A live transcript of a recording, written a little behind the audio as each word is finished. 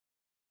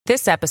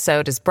This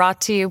episode is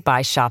brought to you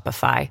by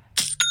Shopify.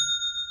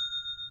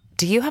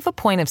 Do you have a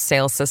point of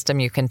sale system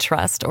you can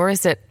trust, or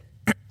is it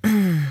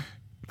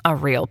a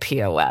real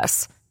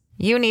POS?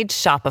 You need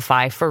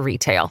Shopify for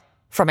retail.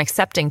 From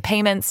accepting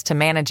payments to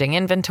managing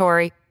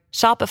inventory,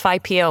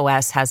 Shopify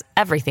POS has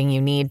everything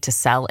you need to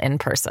sell in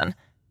person.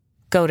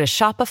 Go to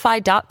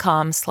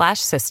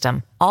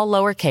shopify.com/system, all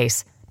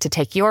lowercase, to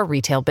take your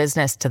retail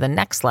business to the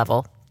next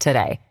level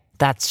today.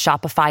 That's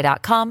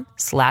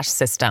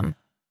shopify.com/system.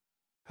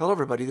 Hello,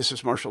 everybody. This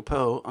is Marshall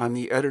Poe. I'm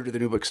the editor of the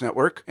New Books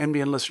Network.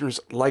 NBN listeners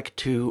like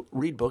to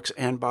read books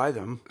and buy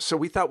them. So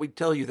we thought we'd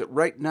tell you that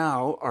right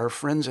now, our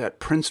friends at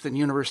Princeton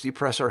University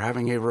Press are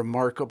having a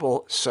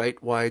remarkable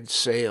site-wide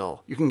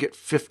sale. You can get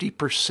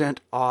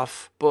 50%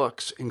 off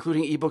books,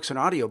 including ebooks and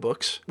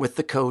audiobooks, with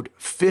the code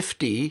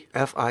 50,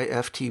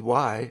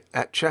 F-I-F-T-Y,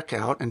 at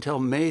checkout until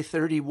May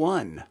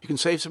 31. You can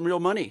save some real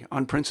money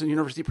on Princeton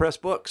University Press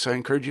books. I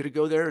encourage you to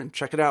go there and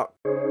check it out.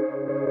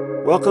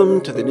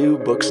 Welcome to the New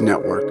Books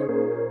Network.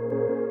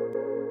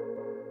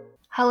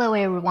 Hello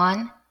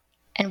everyone,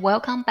 and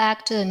welcome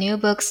back to the New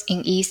Books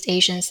in East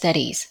Asian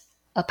Studies,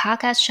 a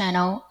podcast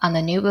channel on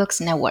the New Books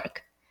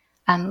Network.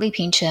 I'm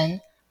Liping Chen,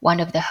 one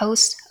of the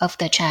hosts of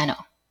the channel.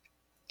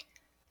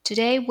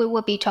 Today we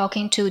will be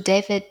talking to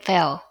David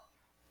Fell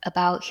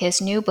about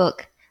his new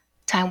book,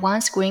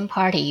 Taiwan's Green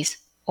Parties,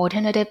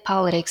 Alternative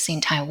Politics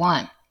in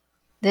Taiwan.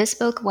 This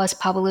book was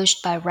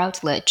published by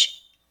Routledge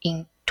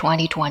in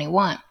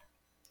 2021.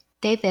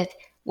 David,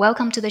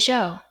 welcome to the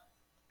show.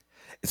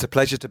 It's a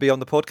pleasure to be on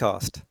the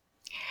podcast.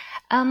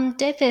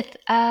 David,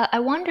 I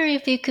wonder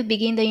if you could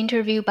begin the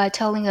interview by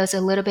telling us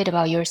a little bit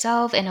about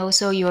yourself and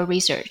also your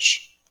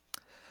research.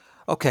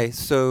 Okay,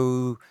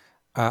 so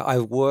I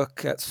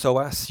work at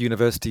SOAS,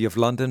 University of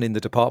London, in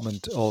the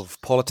Department of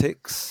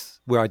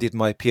Politics, where I did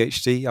my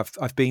PhD.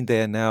 I've been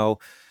there now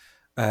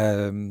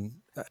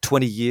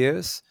 20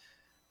 years.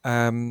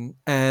 And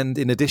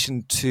in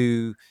addition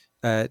to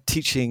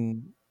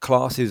teaching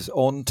classes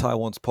on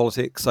Taiwan's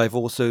politics, I've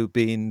also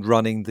been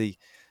running the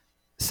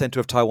Center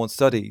of Taiwan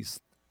Studies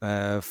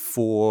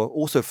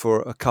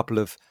for a couple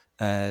of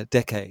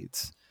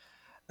decades.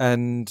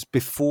 And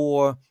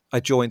before I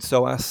joined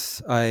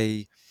SOAS,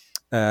 I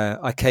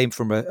came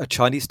from a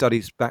Chinese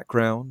studies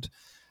background,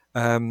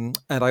 and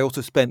I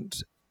also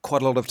spent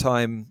quite a lot of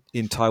time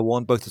in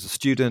Taiwan, both as a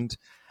student,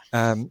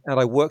 and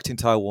I worked in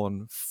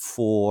Taiwan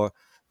for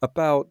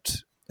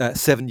about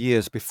 7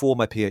 years before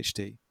my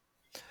PhD.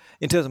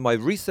 In terms of my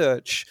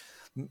research,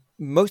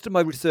 most of my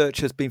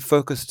research has been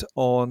focused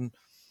on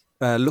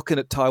looking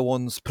at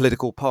Taiwan's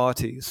political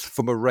parties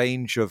from a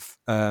range of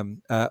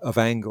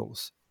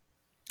angles.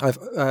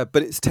 But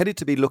it's tended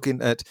to be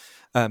looking at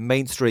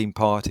mainstream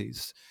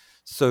parties.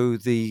 So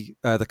the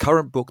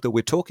current book that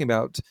we're talking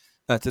about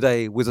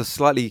today was a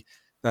slightly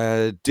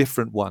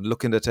different one,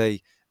 looking at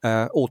a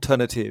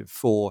alternative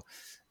or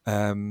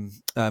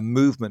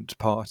movement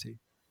party.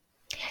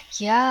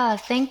 Yeah,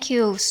 thank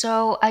you.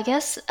 So I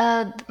guess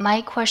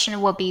my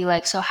question would be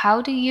so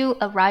how do you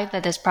arrive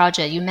at this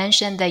project? You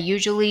mentioned that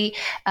usually,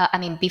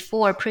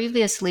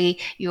 previously,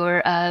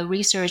 your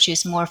research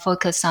is more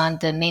focused on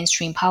the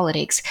mainstream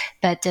politics,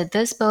 but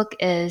this book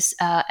is,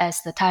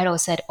 as the title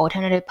said,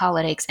 alternative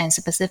politics, and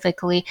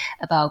specifically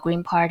about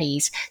green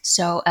parties.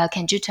 So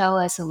can you tell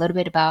us a little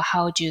bit about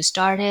how you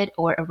started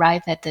or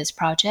arrived at this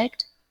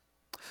project?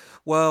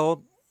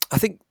 Well, I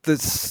think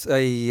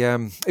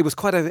it was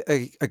quite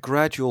a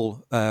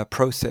gradual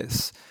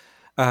process.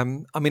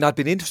 I'd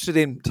been interested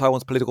in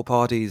Taiwan's political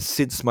parties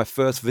since my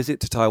first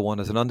visit to Taiwan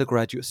as an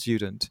undergraduate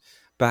student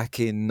back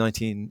in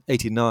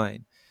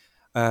 1989,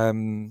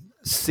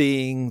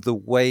 seeing the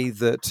way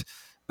that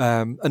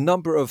a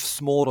number of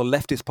smaller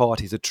leftist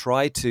parties had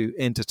tried to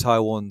enter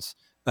Taiwan's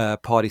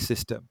party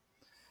system.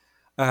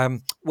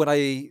 When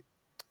I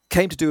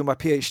came to do my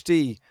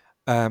PhD,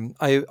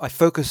 I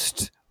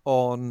focused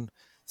on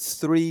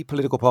three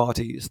political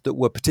parties that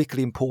were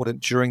particularly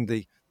important during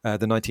the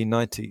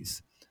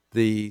 1990s: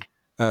 the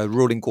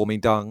ruling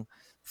Kuomintang,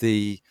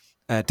 the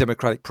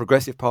Democratic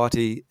Progressive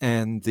Party,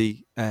 and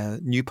the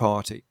New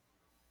Party.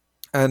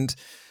 And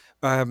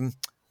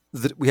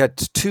we had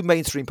two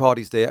mainstream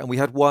parties there, and we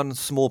had one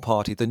small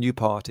party, the New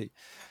Party.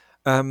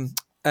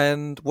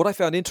 And what I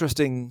found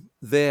interesting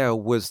there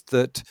was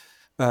that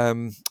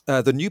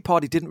the New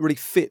Party didn't really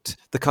fit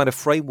the kind of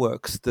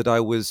frameworks that I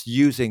was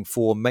using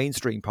for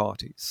mainstream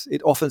parties.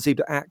 It often seemed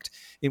to act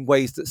in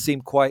ways that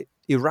seemed quite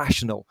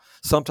irrational,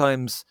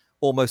 sometimes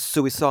almost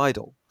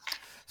suicidal.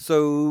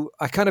 So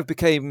I kind of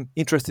became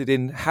interested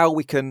in how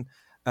we can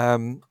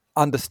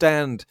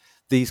understand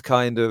these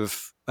kind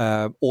of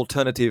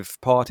alternative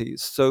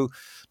parties. So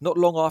not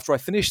long after I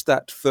finished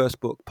that first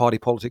book, Party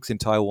Politics in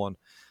Taiwan,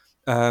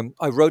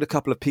 I wrote a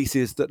couple of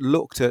pieces that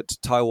looked at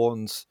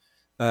Taiwan's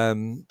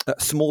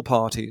small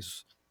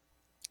parties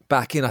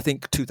back in, I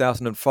think,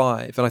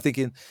 2005. And I think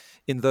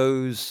in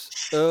those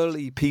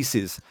early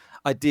pieces,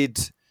 I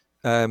did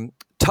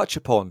touch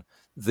upon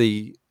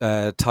the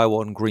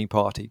Taiwan Green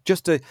Party,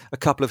 just a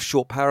couple of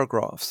short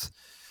paragraphs.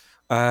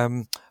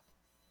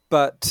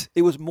 But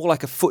it was more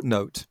like a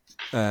footnote.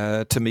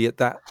 to me at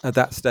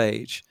that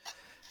stage.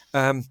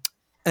 And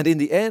in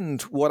the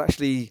end, what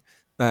actually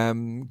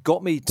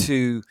got me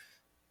to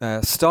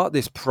start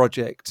this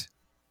project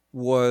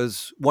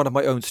was one of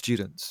my own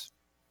students.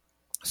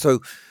 So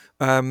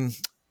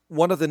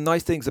one of the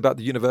nice things about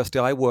the university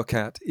I work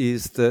at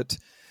is that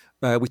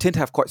we tend to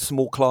have quite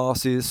small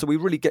classes, so we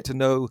really get to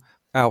know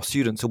our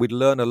students, and we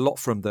learn a lot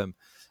from them,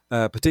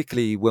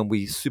 particularly when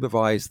we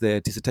supervise their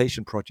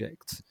dissertation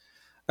projects.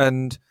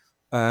 And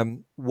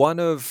one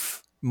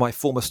of my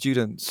former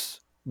students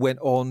went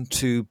on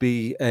to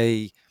be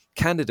a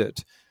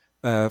candidate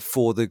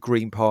for the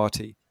Green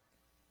Party.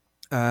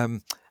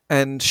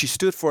 And she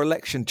stood for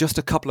election just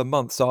a couple of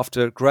months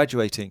after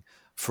graduating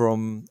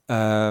from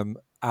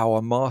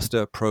our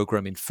master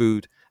program in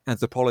food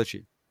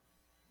anthropology.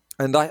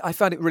 And I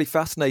found it really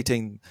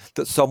fascinating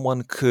that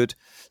someone could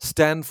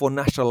stand for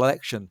national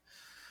election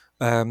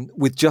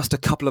with just a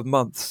couple of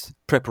months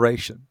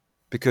preparation.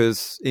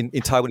 Because in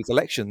Taiwanese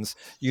elections,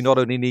 you not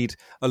only need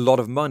a lot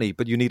of money,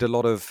 but you need a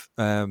lot of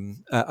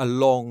a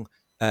long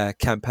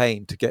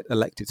campaign to get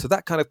elected. So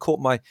that kind of caught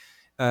my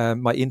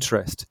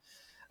interest.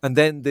 And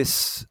then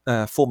this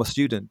former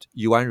student,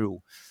 Yuan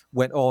Ru,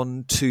 went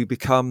on to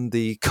become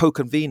the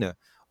co-convener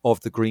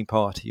of the Green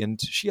Party. And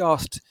she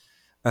asked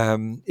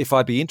if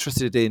I'd be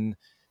interested in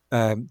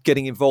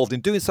getting involved in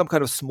doing some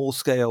kind of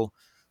small-scale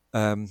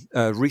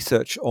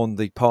research on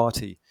the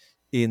party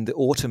in the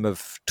autumn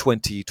of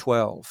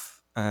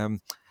 2012.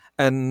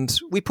 And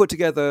we put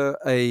together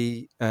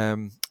a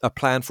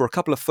plan for a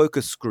couple of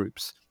focus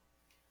groups,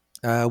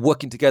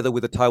 working together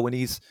with a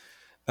Taiwanese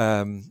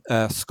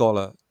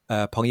scholar,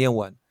 Peng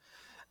Yanwen.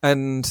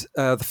 And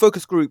the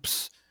focus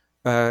groups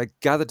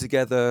gathered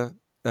together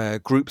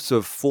groups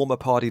of former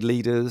party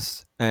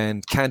leaders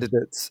and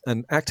candidates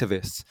and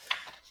activists.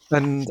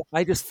 And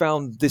I just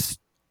found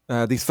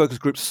these focus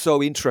groups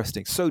so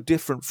interesting, so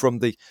different from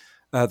the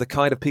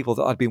kind of people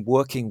that I'd been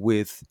working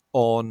with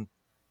on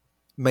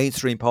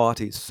mainstream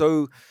parties.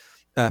 So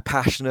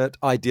passionate,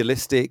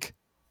 idealistic,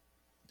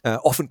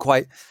 often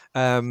quite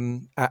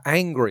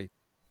angry.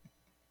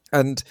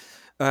 And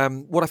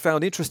what I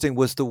found interesting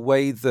was the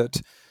way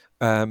that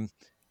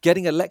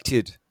getting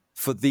elected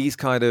for these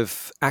kind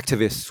of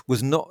activists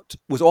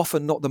was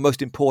often not the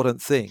most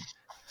important thing.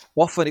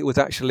 Often it was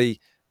actually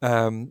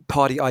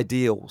party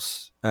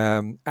ideals,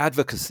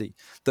 advocacy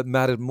that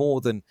mattered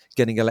more than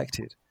getting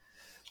elected.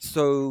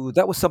 So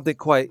that was something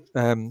quite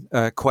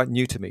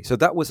new to me. So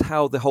that was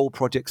how the whole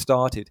project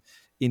started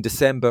in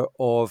December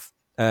of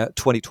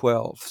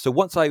 2012. So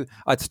once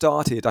I'd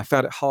started, I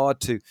found it hard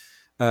to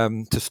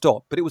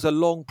stop. But it was a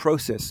long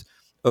process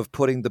of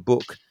putting the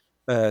book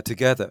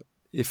together.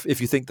 If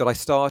you think that I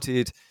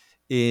started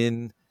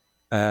in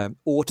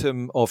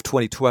autumn of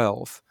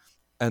 2012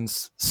 and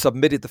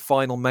submitted the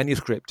final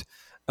manuscript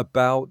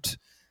about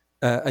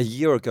a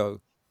year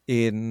ago,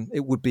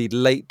 it would be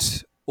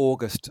late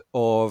August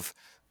of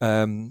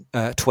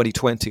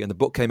 2020, and the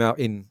book came out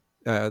in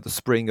the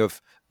spring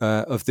of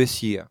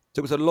this year. So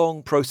it was a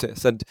long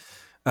process,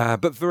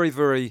 but very,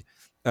 very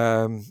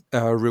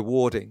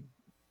rewarding.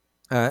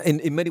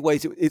 In many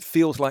ways, it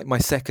feels like my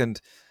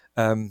second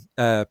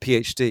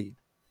PhD.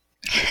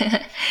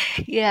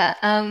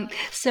 Yeah.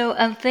 So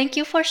thank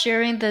you for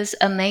sharing this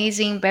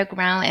amazing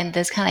background and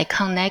this kind of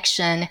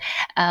connection.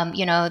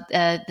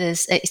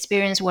 This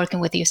experience working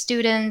with your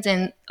students,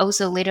 and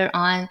also later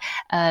on,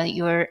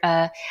 your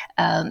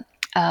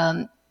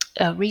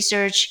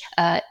research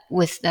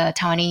with the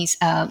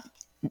Taiwanese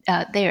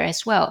there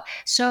as well.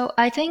 So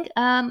I think,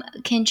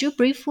 can you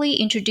briefly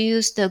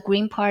introduce the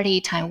Green Party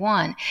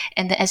Taiwan?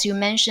 And as you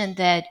mentioned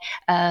that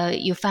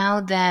you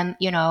found them,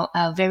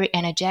 very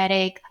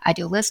energetic,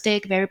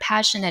 idealistic, very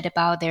passionate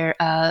about their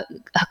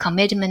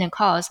commitment and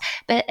cause.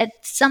 But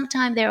at some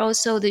time, they're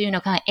also, kind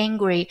of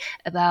angry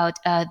about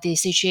the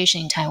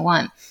situation in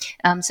Taiwan.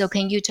 So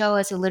can you tell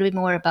us a little bit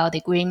more about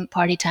the Green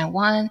Party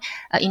Taiwan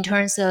in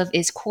terms of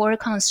its core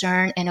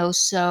concern, and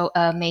also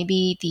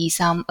maybe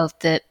some of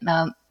the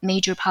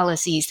major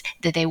policies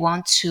that they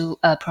want to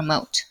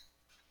promote?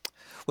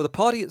 Well, the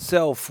party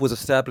itself was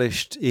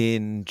established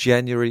in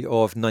January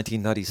of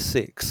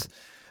 1996.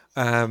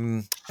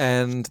 And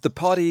the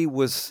party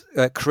was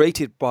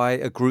created by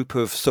a group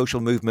of social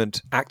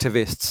movement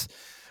activists,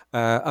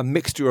 a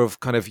mixture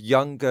of kind of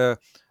younger,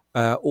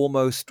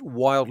 almost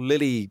wild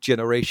lily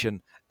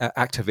generation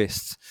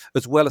activists,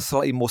 as well as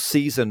slightly more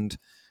seasoned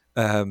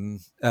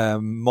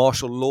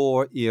martial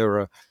law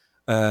era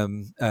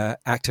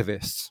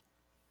activists.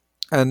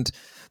 And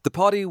the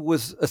party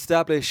was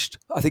established,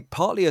 I think,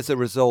 partly as a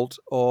result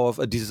of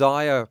a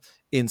desire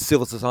in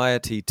civil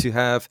society to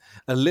have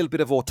a little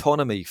bit of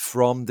autonomy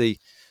from the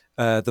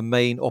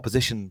main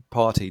opposition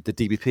party, the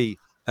DPP,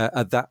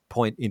 at that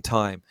point in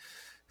time,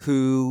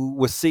 who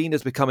was seen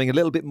as becoming a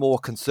little bit more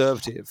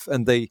conservative,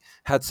 and they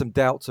had some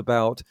doubts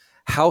about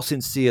how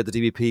sincere the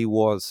DPP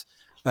was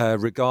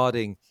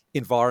regarding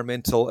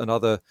environmental and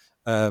other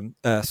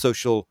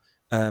social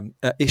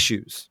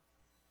issues.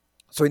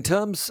 So in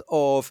terms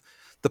of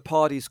the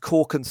party's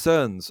core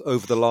concerns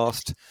over the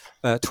last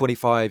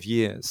 25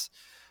 years,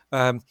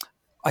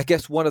 I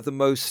guess one of the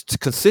most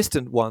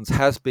consistent ones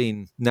has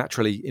been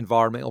naturally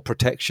environmental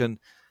protection,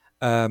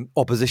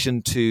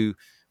 opposition to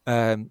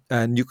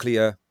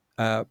nuclear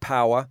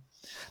power.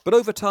 But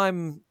over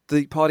time,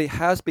 the party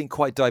has been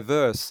quite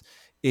diverse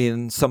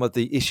in some of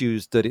the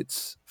issues that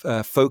it's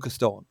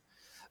focused on.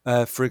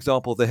 For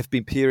example, there have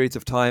been periods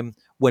of time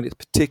when it's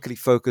particularly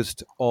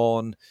focused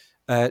on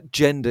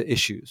gender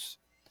issues.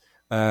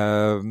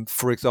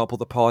 For example,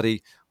 the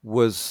party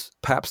was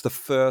perhaps the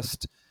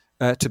first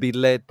to be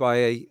led by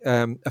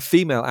a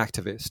female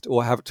activist,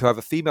 or to have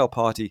a female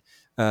party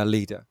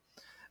leader.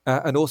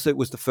 And also, it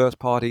was the first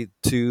party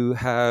to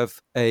have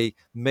a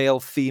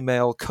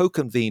male-female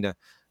co-convener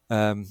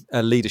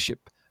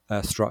leadership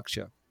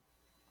structure.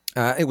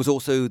 It was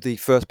also the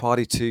first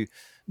party to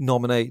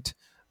nominate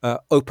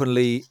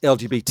openly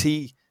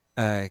LGBT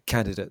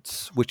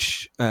candidates,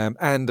 which,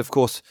 and of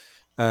course,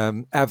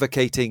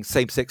 advocating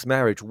same-sex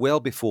marriage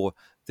well before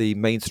the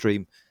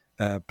mainstream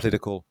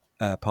political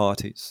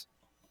parties.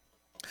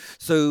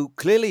 So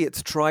clearly,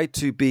 it's tried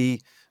to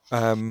be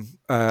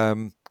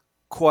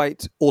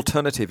quite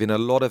alternative in a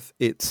lot of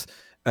its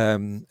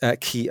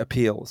key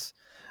appeals.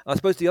 I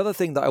suppose the other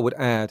thing that I would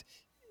add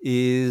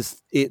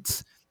is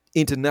its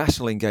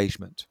international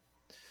engagement.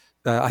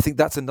 I think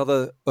that's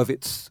another of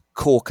its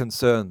core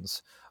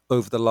concerns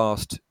over the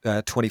last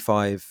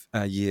 25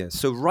 years.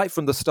 So right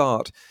from the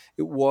start,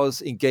 it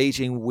was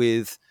engaging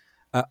with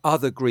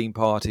other Green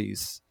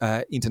parties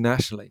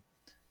internationally.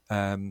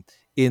 At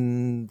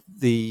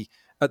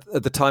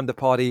the time the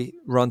party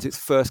runs its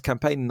first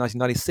campaign in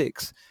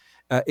 1996,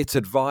 it's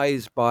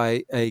advised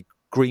by a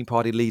Green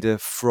Party leader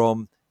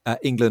from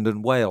England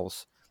and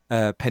Wales,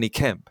 Penny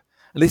Kemp.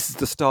 And this is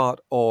the start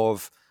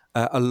of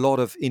a lot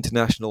of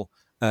international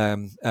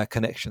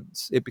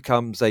connections. It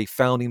becomes a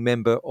founding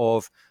member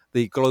of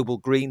the Global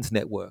Greens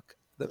Network,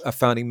 a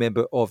founding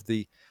member of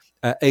the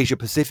Asia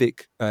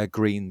Pacific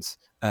Greens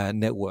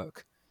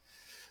Network.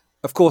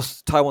 Of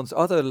course, Taiwan's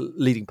other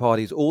leading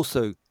parties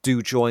also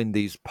do join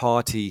these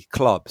party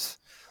clubs.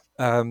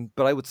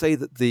 But I would say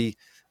that the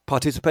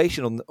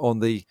participation on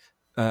the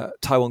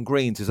Taiwan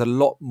Greens is a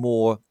lot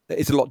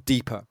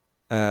deeper,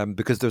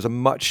 because there's a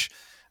much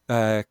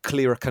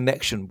clearer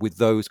connection with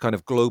those kind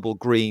of global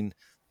green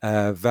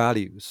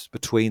values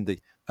between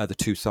the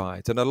two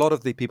sides. And a lot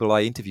of the people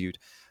I interviewed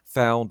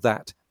found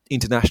that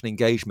international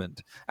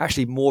engagement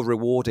actually more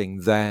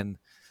rewarding than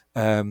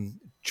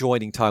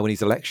joining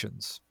Taiwanese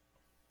elections.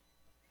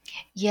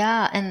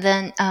 Yeah, and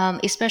then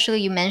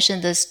especially you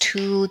mentioned this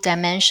two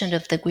dimension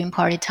of the Green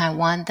Party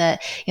Taiwan,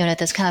 that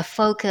this kind of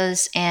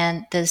focus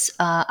and this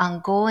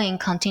ongoing,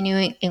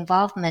 continuing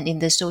involvement in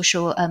the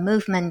social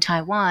movement in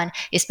Taiwan,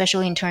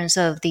 especially in terms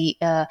of the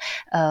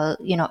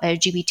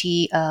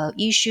LGBT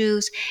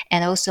issues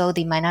and also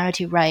the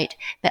minority right.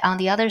 But on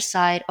the other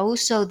side,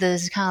 also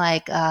this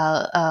kind of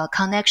like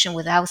connection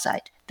with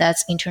outside.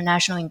 That's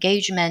international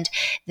engagement,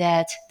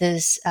 that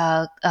this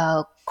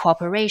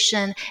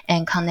cooperation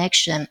and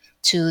connection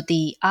to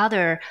the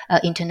other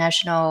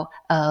international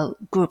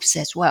groups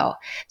as well.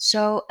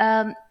 So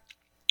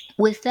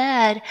with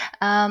that,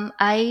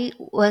 I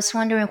was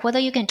wondering whether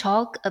you can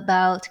talk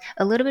about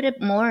a little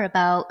bit more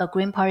about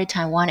Green Party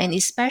Taiwan, and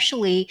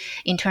especially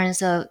in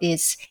terms of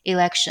its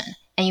election.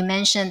 And you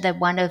mentioned that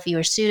one of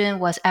your students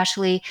was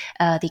actually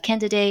the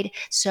candidate.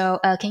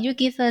 So can you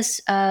give us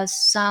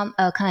some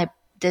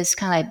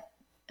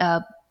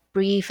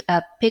brief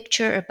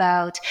picture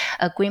about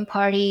Green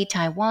Party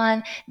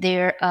Taiwan,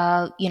 their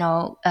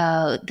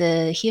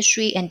the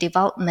history and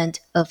development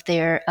of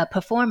their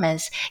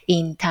performance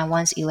in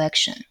Taiwan's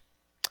election?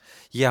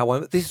 Yeah,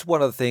 well, this is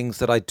one of the things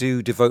that I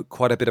do devote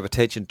quite a bit of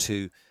attention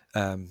to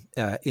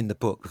in the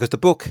book, because the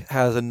book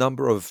has a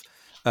number of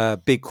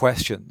big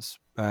questions.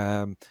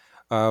 And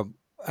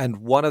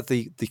one of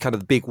the kind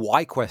of big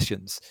why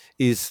questions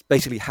is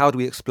basically, how do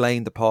we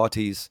explain the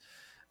party's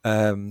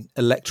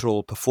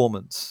electoral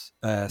performance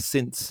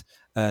since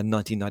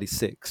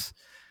 1996?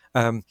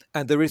 And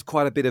there is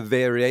quite a bit of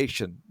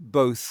variation,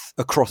 both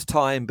across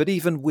time, but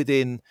even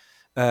within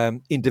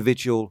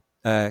individual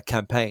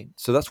campaign.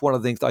 So that's one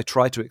of the things that I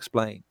try to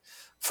explain.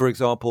 For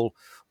example,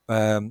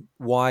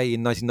 why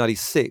in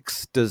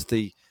 1996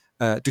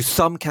 do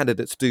some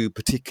candidates do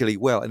particularly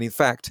well? And in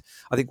fact,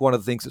 I think one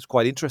of the things that's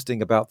quite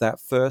interesting about that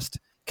first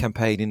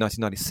campaign in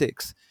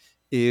 1996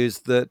 is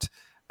that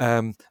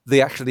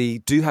they actually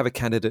do have a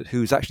candidate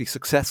who's actually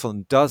successful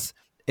and does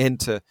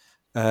enter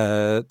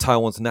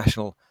Taiwan's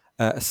National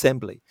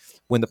Assembly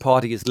when the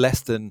party is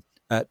less than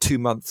 2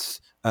 months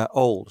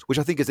old, which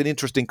I think is an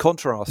interesting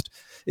contrast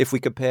if we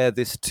compare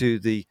this to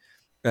the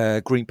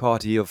Green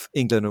Party of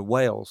England and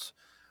Wales,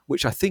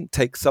 which I think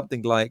takes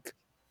something like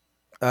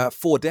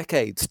 4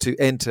 decades to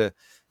enter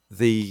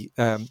the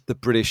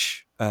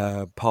British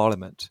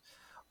Parliament,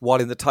 while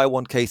in the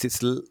Taiwan case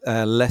it's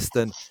less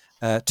than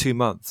 2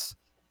 months.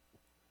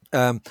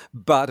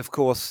 But of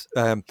course,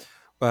 I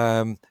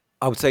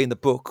would say in the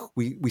book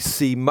we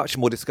see much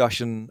more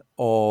discussion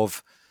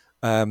of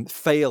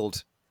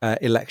failed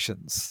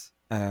elections,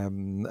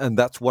 and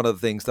that's one of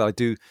the things that I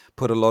do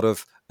put a lot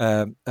of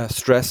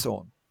stress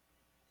on.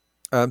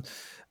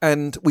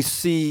 And we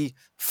see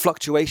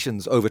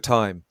fluctuations over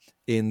time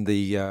in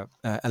the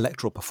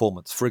electoral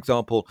performance. For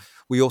example,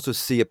 we also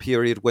see a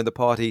period when the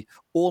party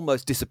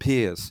almost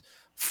disappears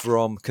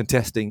from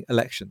contesting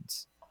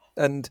elections.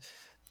 And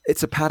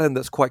it's a pattern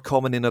that's quite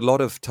common in a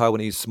lot of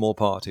Taiwanese small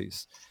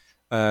parties.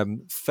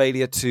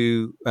 Failure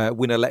to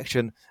win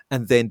election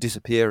and then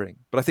disappearing.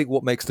 But I think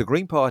what makes the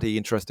Green Party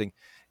interesting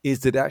is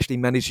that it actually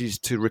manages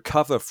to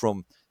recover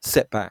from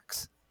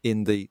setbacks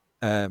in the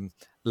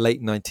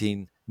late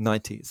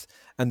 1990s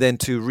and then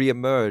to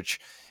re-emerge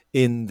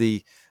in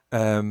the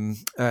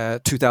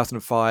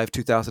 2005,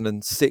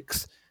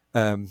 2006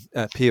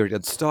 period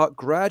and start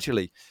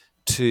gradually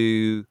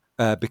to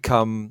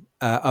become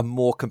a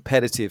more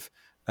competitive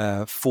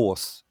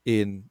force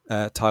in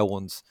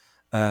Taiwan's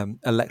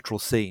electoral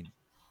scene.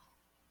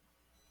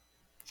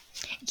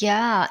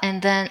 Yeah,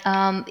 and then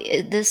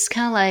this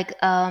kind of like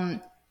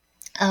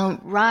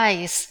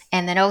rise,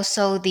 and then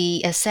also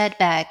the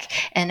setback,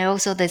 and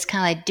also this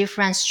kind of like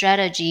different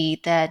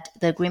strategy that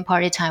the Green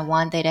Party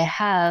Taiwan they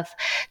have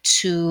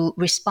to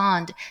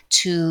respond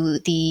to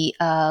the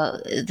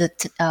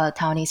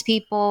Taiwanese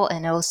people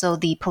and also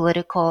the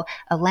political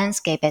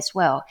landscape as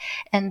well.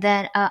 And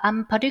then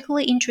I'm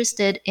particularly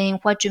interested in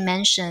what you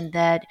mentioned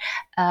that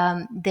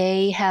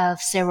they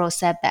have several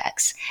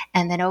setbacks,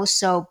 and then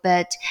also,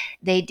 but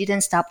they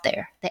didn't stop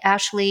there. They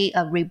actually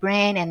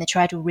rebrand and they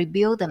try to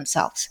rebuild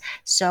themselves.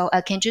 So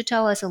can you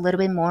tell us a little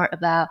bit more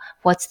about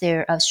what's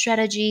their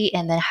strategy,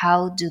 and then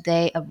how do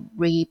they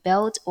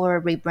rebuild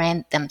or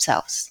rebrand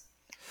themselves?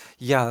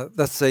 Yeah,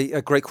 that's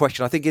a great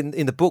question. I think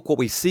in the book, what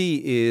we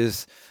see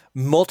is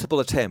multiple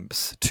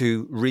attempts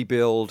to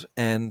rebuild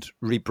and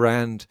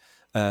rebrand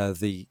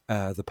the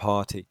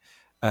party,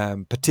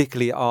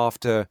 particularly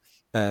after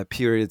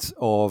periods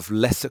of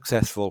less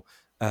successful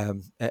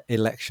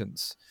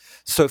elections.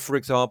 So, for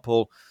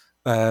example,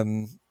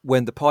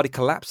 when the party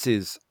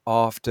collapses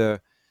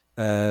after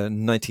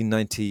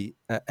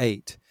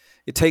 1998,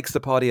 it takes the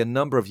party a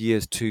number of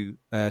years to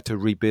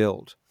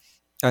rebuild,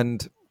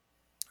 and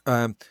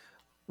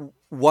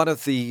one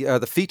of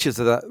the features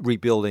of that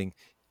rebuilding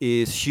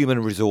is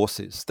human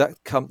resources.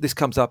 This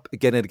comes up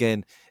again and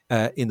again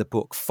in the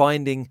book.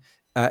 Finding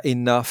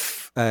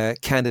enough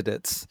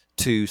candidates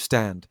to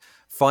stand,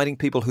 finding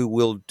people who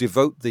will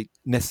devote the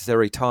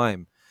necessary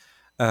time,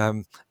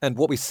 and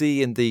what we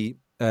see in the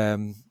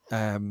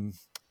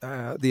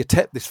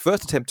this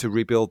first attempt to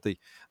rebuild the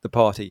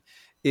party,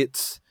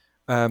 it's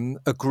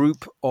a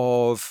group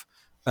of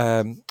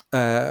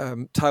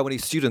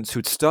Taiwanese students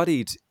who'd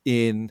studied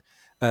in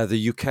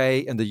the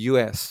UK and the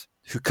US,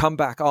 who come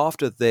back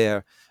after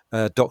their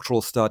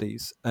doctoral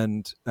studies,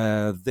 and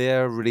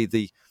they're really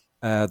the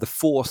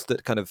force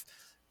that kind of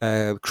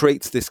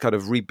creates this kind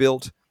of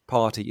rebuilt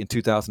party in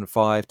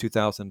 2005,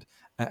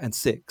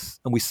 2006,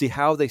 and we see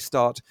how they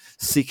start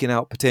seeking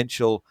out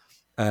potential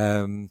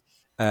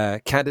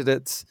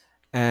candidates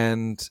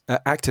and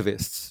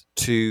activists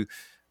to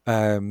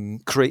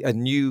create a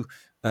new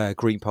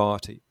Green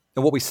Party.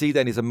 And what we see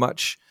then is a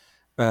much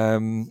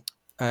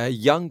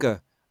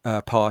younger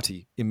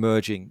party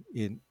emerging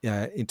in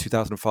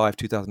 2005,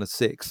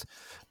 2006.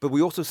 But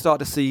we also start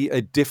to see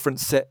a different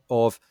set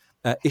of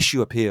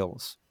issue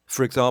appeals.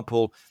 For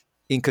example,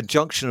 in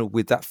conjunction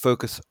with that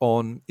focus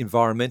on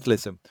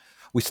environmentalism,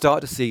 we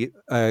start to see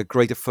a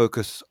greater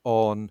focus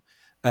on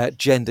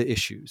gender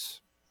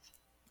issues.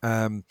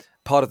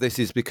 Part of this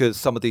is because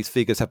some of these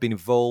figures have been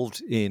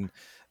involved in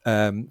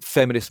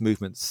feminist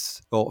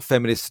movements or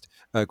feminist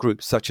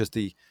groups, such as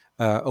the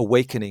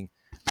Awakening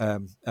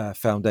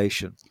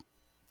Foundation.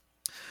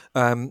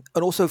 And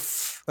also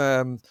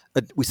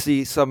we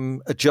see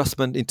some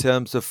adjustment in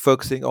terms of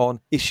focusing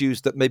on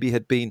issues that maybe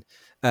had been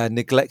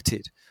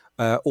neglected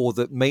or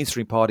that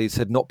mainstream parties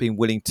had not been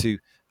willing to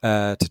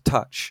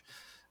touch,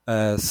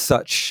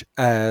 such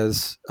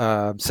as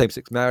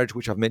same-sex marriage,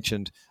 which I've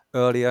mentioned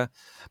earlier,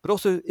 but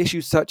also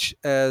issues such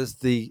as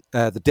the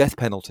death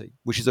penalty,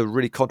 which is a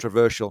really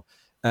controversial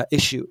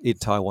issue in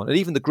Taiwan. And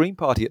even the Green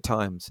Party at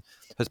times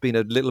has been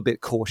a little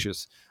bit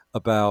cautious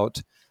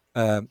about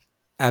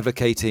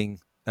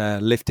advocating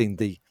lifting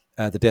the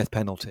death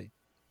penalty.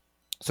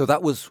 So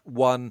that was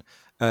one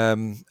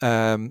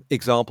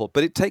example.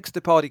 But it takes the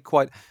party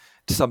quite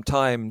some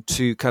time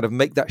to kind of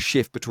make that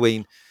shift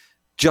between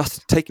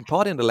just taking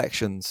part in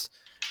elections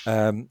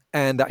and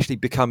actually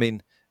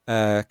becoming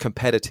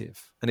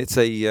competitive. And it's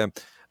at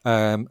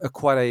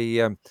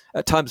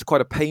times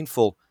quite a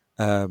painful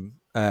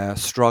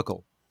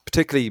struggle,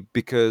 particularly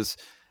because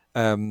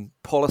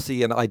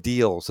policy and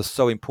ideals are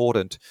so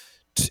important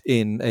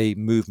in a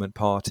movement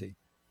party.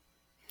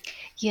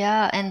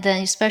 Yeah, and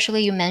then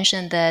especially you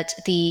mentioned that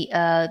the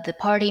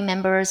party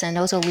members and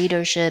also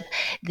leadership,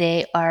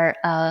 they are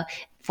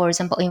for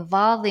example,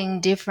 involving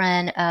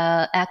different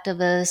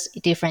activists,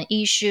 different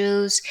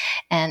issues,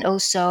 and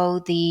also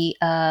the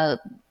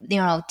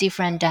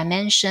different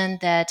dimension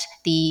that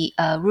the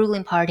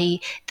ruling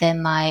party they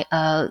might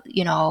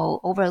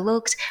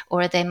overlooked,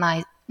 or they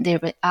might there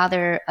were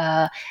other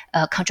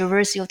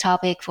controversial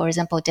topic, for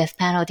example, death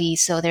penalty.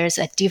 So there's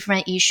a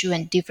different issue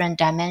and different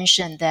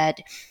dimension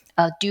that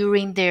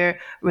during their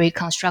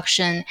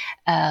reconstruction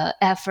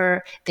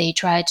effort, they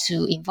try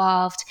to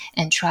involve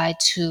and try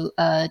to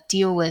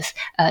deal with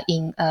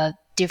in a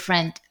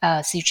different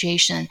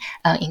situation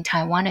in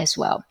Taiwan as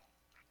well.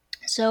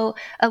 So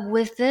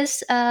with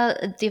this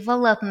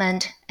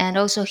development and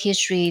also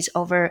histories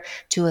over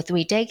 2 or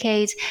 3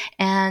 decades,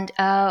 and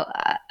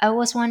I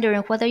was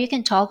wondering whether you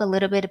can talk a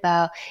little bit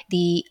about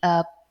the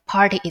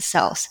party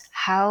itself,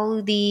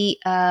 how the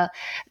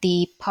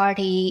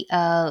party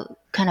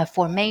kind of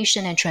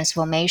formation and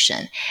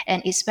transformation,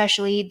 and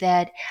especially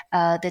that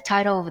the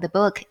title of the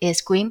book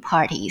is Green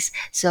Parties.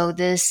 So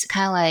this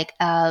kind of like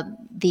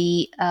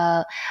the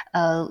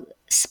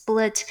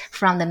split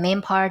from the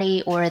main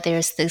party, or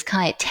there's this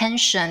kind of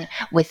tension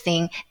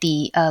within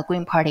the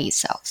Green Party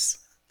itself?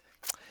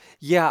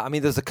 Yeah, I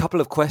mean, there's a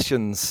couple of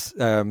questions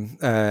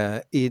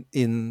in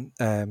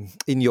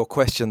your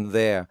question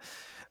there.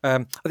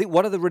 I think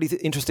one of the really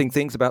interesting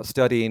things about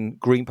studying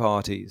Green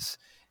parties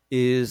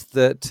is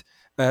that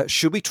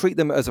should we treat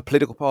them as a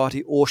political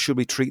party, or should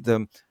we treat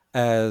them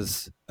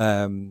as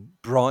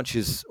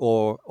branches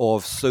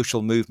of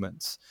social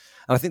movements?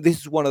 And I think this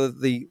is one of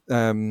the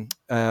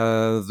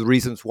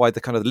reasons why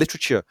the kind of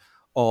literature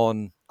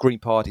on Green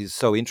parties is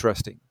so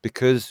interesting,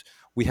 because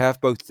we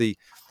have both the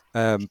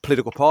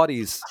political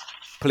parties,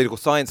 political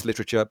science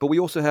literature, but we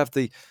also have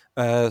the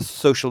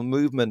social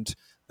movement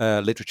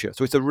literature.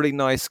 So it's a really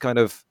nice kind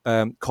of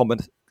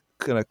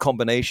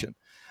combination.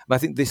 And I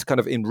think this kind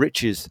of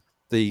enriches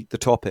the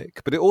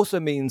topic. But it also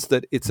means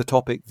that it's a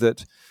topic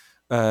that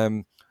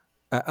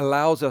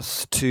allows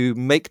us to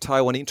make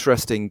Taiwan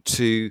interesting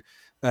to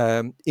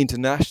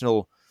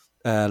international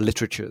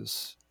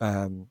literatures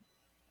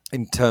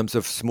in terms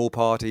of small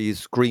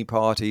parties, green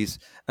parties,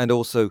 and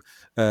also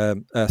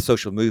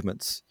social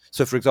movements.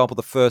 So, for example,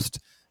 the first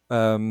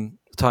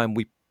time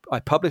I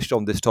published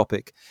on this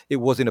topic, it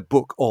was in a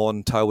book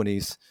on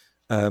Taiwanese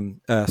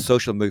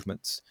social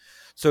movements.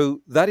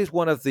 So that is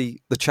one of the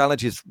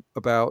challenges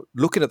about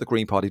looking at the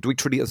Green Party. Do we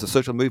treat it as a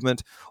social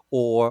movement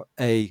or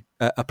a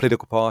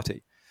political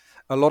party?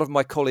 A lot of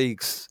my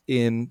colleagues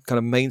in kind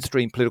of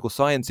mainstream political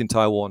science in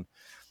Taiwan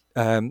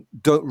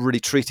don't really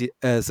treat it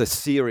as a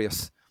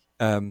serious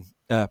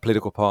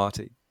political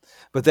party.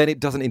 But then it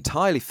doesn't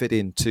entirely fit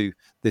into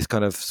this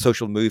kind of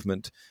social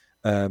movement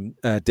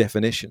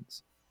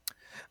definitions.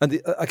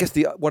 And I guess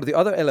one of the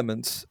other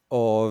elements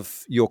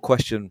of your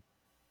question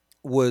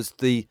was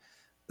the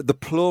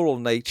plural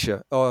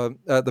nature,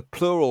 the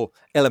plural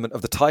element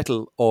of the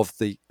title of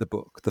the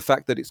book, the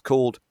fact that it's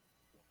called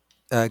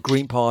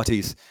Green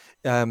Parties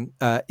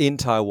in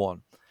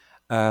Taiwan.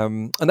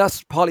 And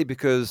that's partly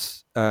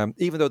because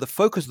even though the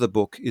focus of the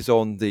book is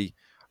on the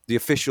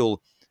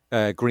official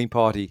Green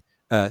Party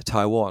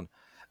Taiwan,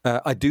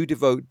 I do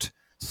devote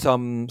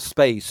some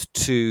space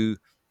to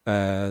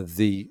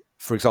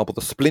for example,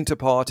 the Splinter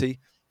Party,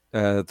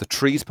 the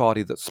Trees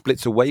Party that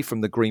splits away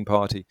from the Green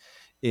Party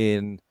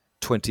in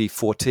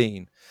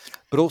 2014,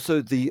 but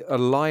also the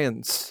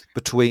alliance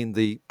between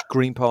the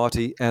Green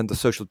Party and the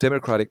Social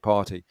Democratic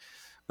Party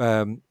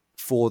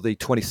for the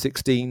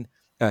 2016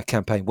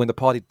 campaign, when the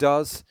party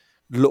does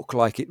look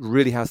like it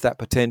really has that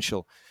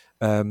potential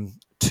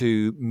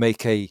to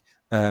make a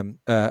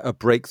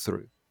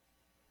breakthrough.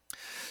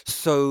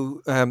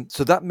 So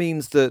that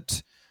means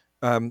that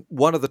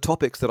one of the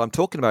topics that I'm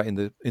talking about in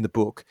the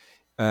book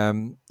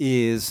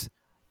is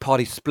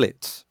party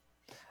splits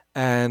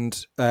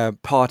and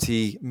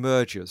party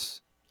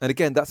mergers. And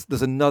again,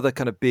 there's another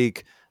kind of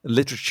big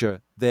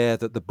literature there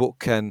that the book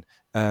can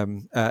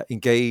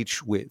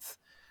engage with.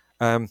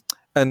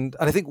 And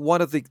I think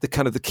one of the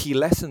kind of the key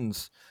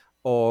lessons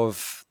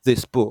of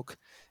this book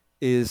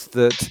is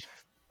that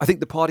I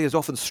think the party has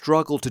often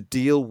struggled to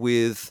deal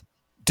with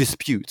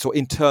disputes or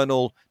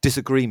internal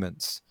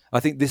disagreements. I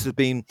think this has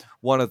been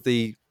one of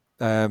the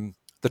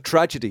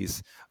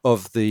tragedies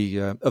of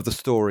the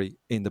story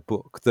in the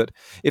book, that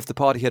if the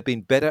party had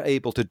been better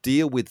able to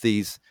deal with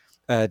these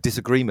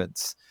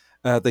disagreements,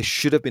 they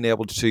should have been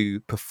able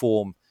to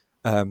perform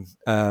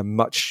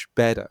much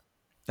better.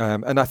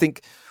 And I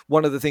think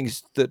one of the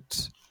things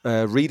that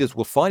readers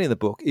will find in the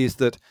book is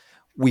that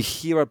we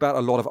hear about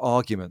a lot of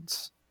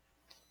arguments.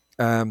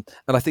 And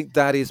I think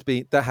that has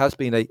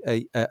been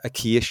a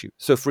key issue.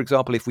 So, for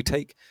example, if we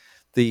take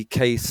the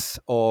case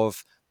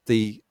of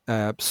the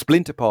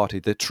Splinter Party,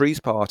 the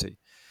Trees Party,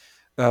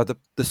 the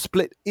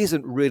split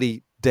isn't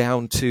really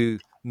down to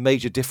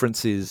major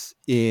differences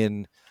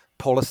in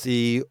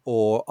policy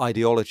or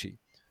ideology.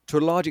 To a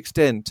large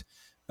extent,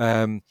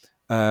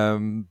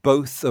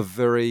 both are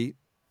very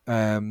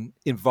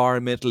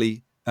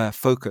environmentally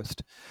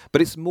focused,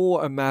 but it's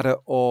more a matter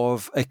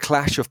of a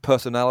clash of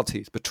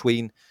personalities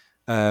between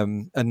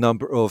a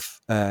number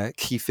of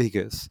key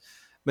figures,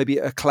 maybe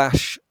a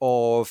clash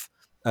of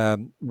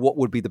what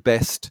would be the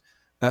best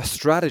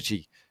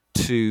strategy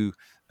to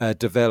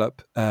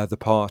develop the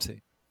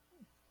party.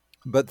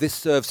 But this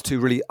serves to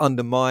really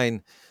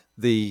undermine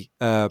the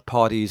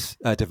party's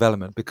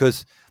development,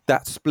 because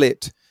that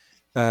split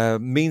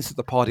means that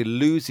the party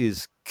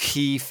loses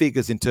key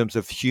figures in terms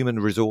of human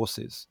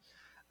resources.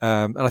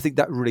 And I think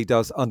that really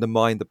does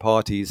undermine the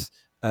party's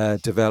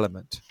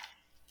development.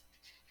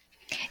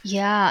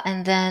 Yeah,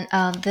 and then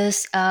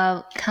this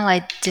kind of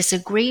like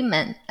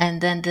disagreement,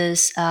 and then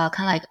this kind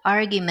of like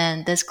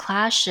argument, this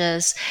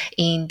clashes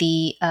in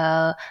the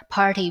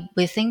party,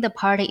 within the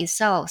party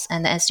itself.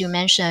 And as you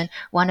mentioned,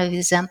 one of the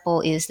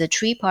example is the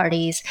Tree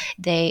parties.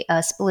 They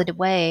split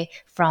away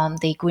from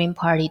the Green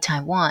Party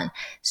Taiwan.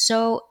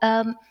 So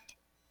I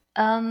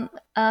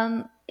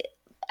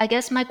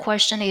guess my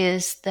question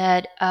is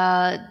that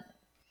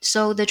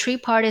so the Tree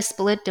parties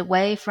split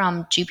away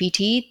from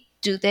GPT.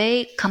 Do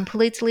they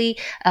completely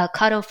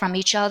cut off from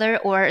each other,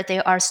 or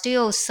there are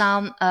still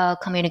some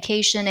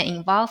communication and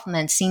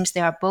involvement? Seems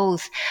they are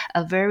both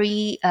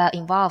very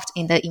involved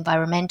in the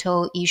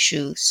environmental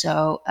issue.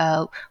 So,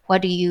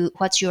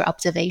 what's your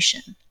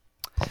observation?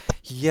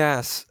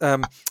 Yes. I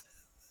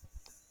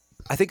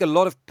think a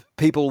lot of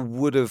people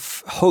would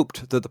have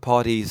hoped that the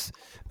parties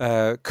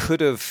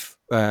could have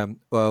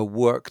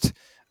worked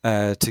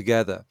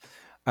together.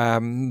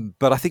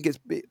 But I think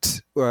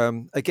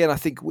again, I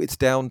think it's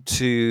down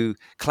to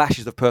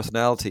clashes of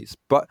personalities.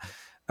 But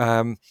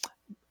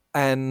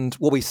and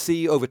what we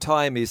see over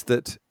time is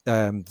that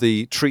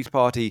the Trees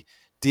Party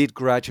did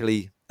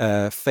gradually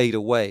fade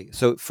away.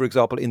 So, for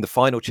example, in the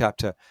final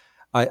chapter,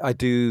 I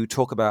do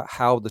talk about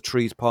how the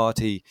Trees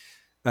Party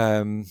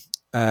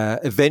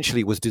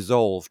eventually was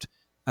dissolved,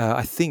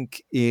 I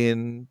think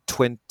in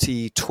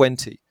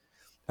 2020.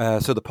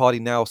 So the party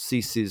now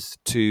ceases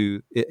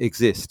to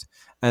exist,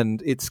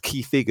 and its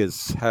key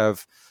figures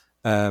have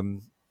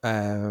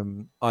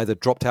either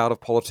dropped out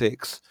of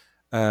politics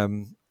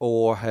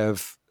or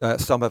have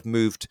some have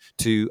moved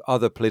to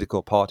other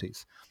political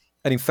parties.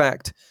 And in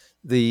fact,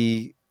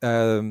 the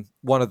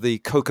one of the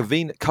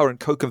current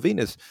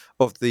co-conveners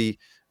of the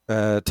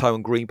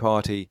Taiwan Green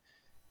Party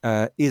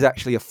is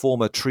actually a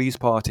former Trees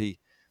Party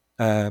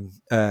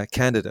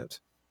candidate.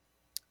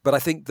 But I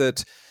think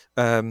that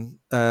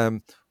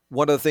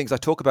one of the things I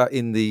talk about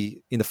in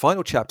the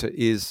final chapter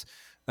is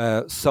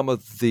some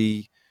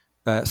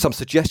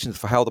suggestions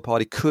for how the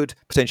party could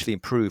potentially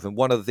improve. And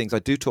one of the things I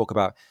do talk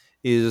about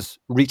is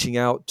reaching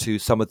out to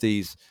some of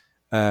these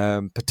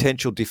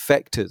potential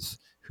defectors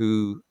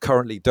who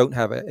currently don't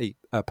have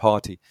a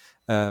party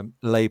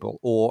label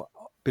or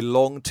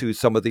belong to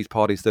some of these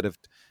parties that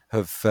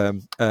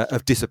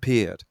have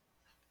disappeared.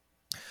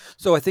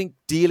 So I think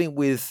dealing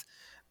with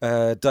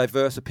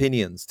diverse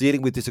opinions,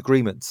 dealing with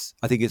disagreements,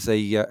 I think is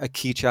a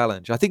key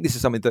challenge. I think this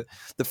is something that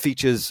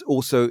features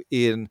also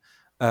in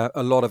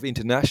a lot of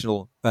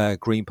international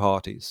Green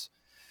parties.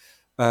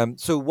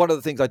 So one of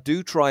the things I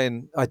did try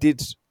and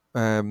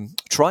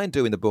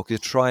do in the book is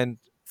try and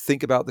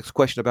think about this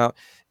question about,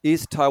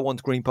 is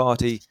Taiwan's Green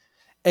Party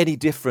any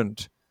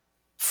different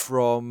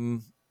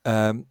from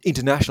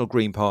international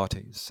Green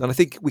parties? And I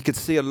think we could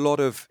see a lot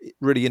of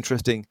really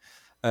interesting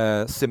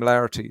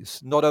similarities,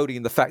 not only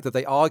in the fact that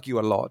they argue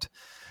a lot,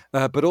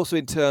 but also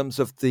in terms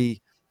of the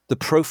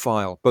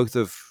profile, both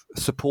of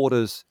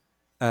supporters,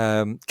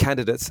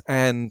 candidates,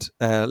 and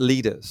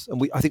leaders.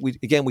 And I think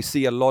we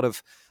see a lot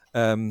of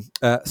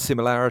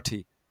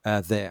similarity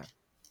there.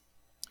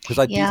 Because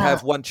I did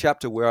have one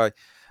chapter where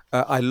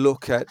I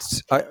look at,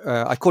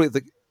 I call it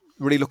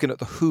really looking at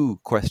the who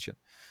question,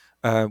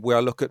 where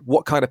I look at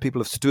what kind of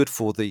people have stood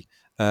for the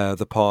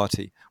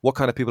party, what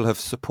kind of people have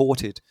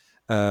supported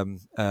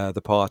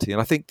the party, and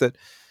I think that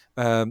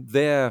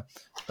there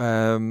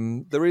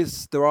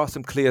are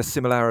some clear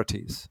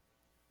similarities.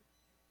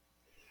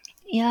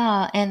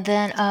 Yeah, and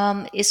then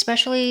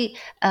especially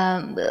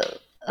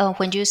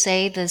when you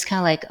say this kind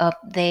of like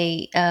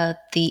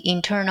the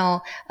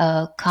internal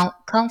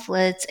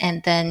conflicts,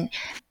 and then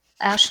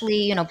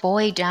actually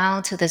boil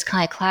down to this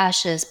kind of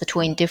clashes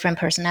between different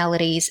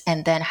personalities,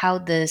 and then how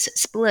this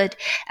split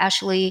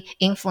actually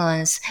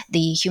influence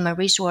the human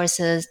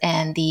resources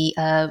and the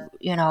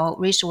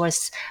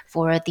resource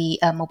for the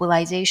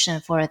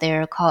mobilization for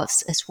their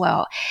cause as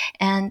well.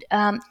 And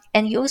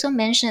you also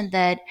mentioned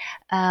that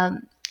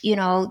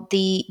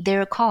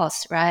their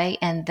cause, right?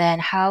 And then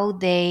how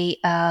they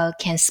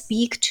can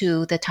speak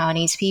to the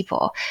Taiwanese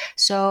people.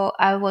 So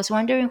I was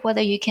wondering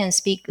whether you can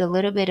speak a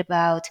little bit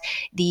about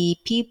the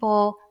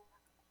people,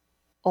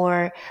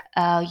 or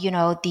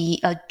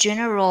the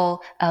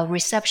general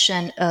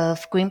reception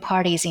of Green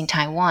parties in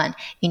Taiwan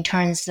in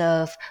terms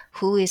of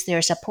who is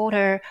their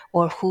supporter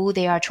or who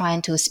they are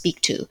trying to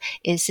speak to.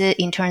 Is it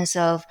in terms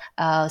of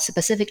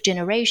specific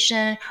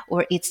generation,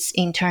 or it's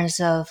in terms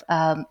of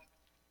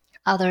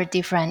other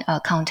different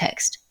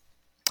context?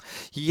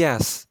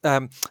 Yes.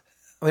 I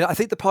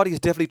think the party has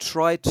definitely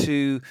tried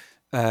to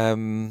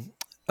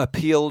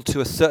appeal to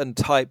a certain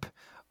type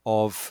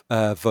of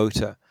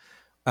voter.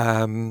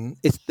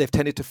 They've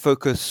tended to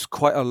focus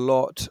quite a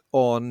lot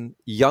on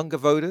younger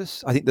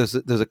voters. I think there's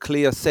a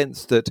clear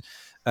sense that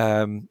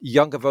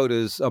younger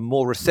voters are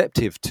more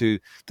receptive to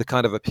the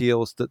kind of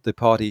appeals that the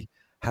party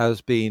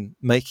has been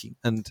making.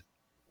 And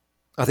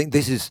I think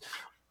this is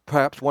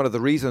perhaps one of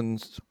the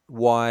reasons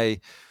why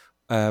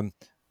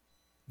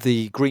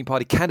the Green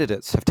Party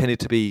candidates have tended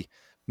to be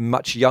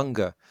much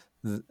younger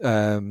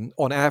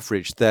on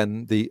average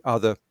than the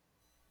other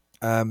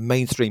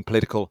mainstream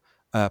political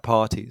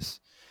parties.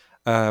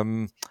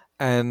 And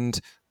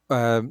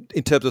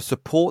in terms of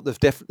support, there's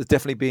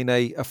definitely been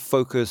a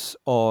focus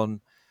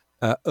on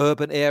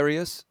urban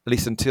areas, at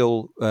least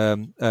until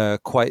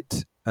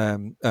quite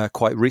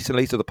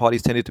recently. So the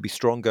parties tended to be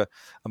stronger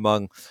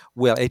among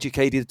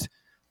well-educated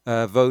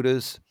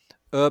voters,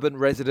 urban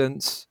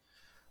residents.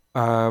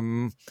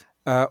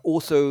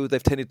 Also,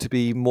 they've tended to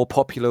be more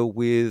popular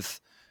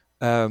with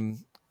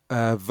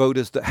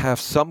voters that have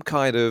some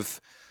kind of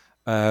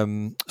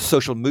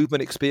social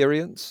movement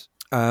experience.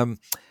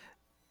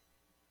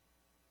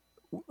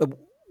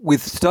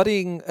 With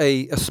studying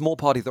a small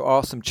party, there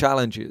are some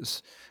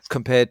challenges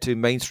compared to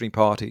mainstream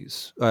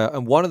parties.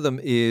 And one of them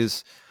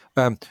is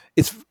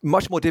it's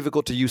much more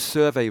difficult to use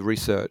survey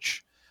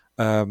research.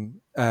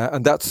 And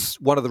that's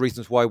one of the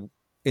reasons why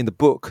in the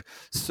book,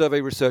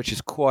 survey research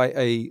is quite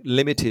a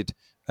limited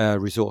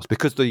resource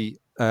because the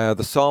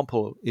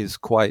sample is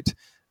quite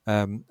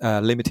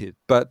limited.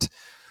 But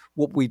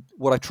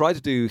what I tried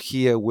to do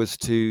here was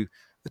to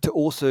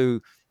also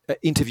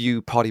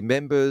interview party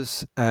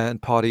members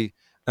and party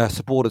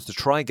supporters to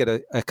try and get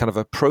a kind of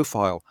a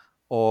profile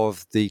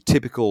of the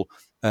typical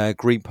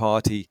Green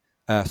Party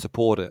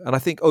supporter. And I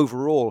think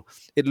overall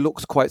it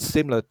looks quite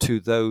similar to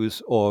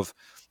those of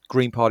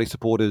Green Party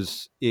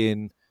supporters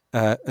in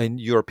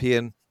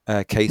European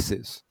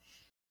cases.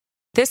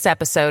 This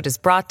episode is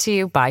brought to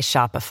you by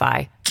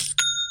Shopify.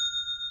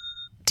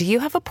 Do you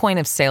have a point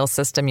of sale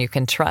system you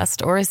can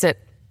trust, or is it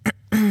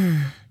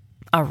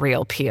a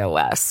real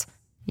POS?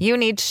 You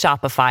need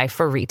Shopify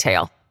for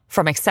retail.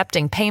 From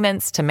accepting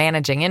payments to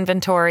managing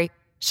inventory,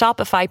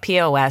 Shopify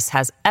POS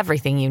has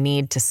everything you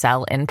need to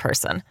sell in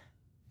person.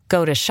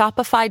 Go to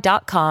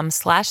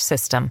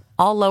shopify.com/system,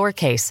 all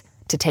lowercase,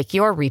 to take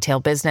your retail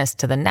business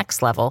to the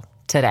next level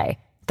today.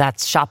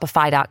 That's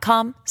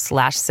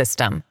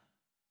shopify.com/system.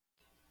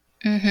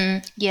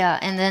 Yeah,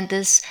 and then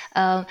this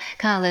kind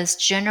of this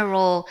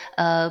general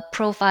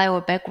profile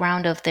or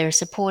background of their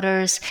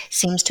supporters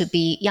seems to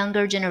be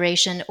younger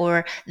generation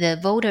or the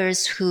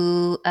voters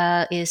who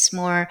is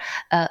more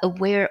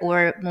aware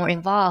or more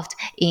involved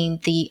in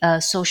the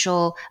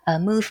social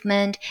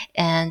movement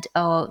and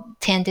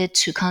tended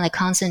to kind of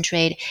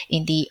concentrate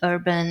in the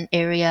urban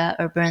area,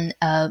 urban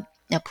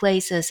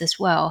places as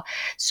well.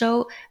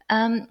 So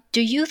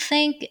do you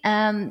think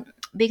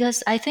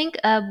because I think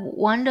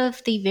one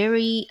of the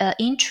very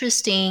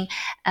interesting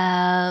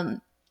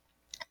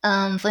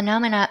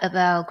phenomena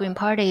about Green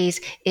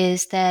parties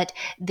is that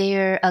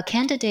their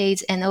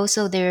candidates and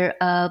also their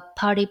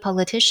party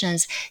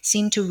politicians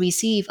seem to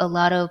receive a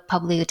lot of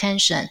public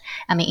attention.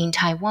 I mean, in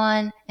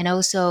Taiwan and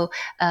also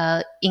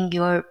in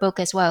your book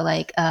as well,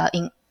 like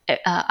in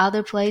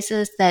other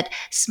places, that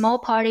small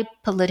party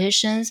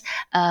politicians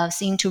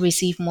seem to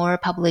receive more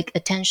public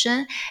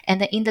attention.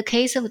 And in the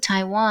case of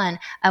Taiwan,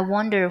 I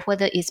wonder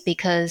whether it's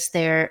because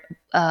their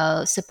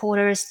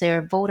supporters,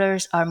 their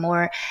voters are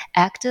more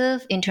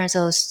active in terms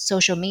of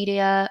social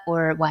media,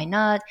 or why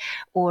not,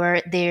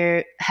 or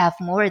they have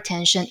more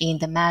attention in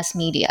the mass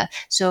media.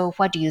 So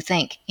what do you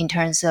think in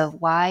terms of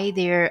why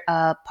their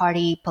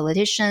party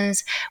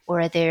politicians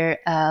or their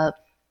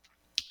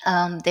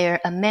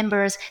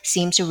members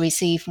seem to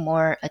receive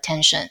more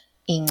attention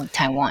in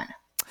Taiwan?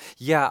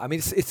 Yeah, I mean,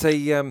 it's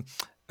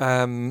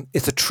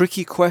a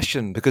tricky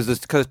question because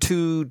there's kind of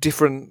two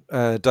different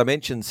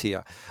dimensions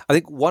here. I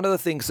think one of the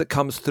things that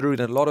comes through in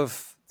a lot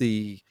of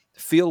the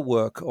field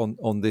work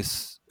on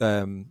this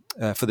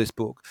for this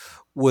book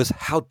was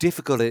how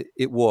difficult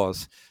it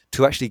was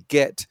to actually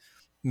get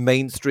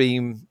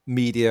mainstream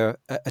media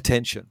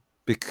attention,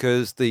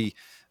 because the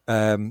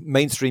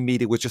mainstream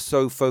media was just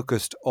so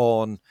focused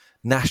on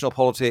national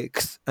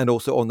politics and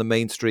also on the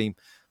mainstream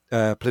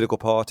political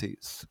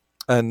parties.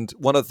 And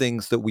one of the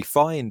things that we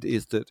find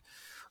is that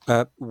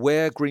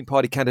where Green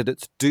Party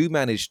candidates do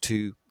manage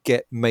to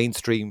get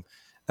mainstream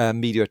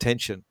media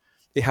attention,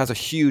 it has a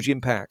huge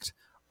impact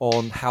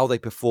on how they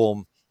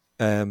perform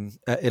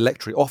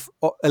electorally.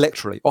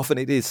 Often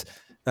it is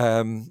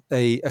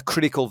a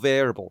critical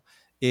variable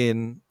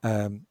in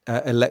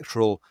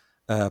electoral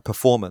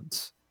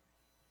performance.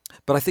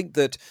 But I think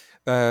that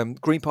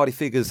Green Party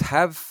figures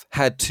have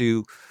had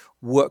to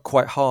work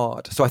quite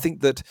hard. So I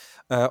think that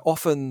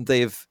often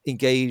they've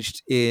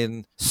engaged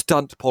in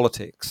stunt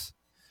politics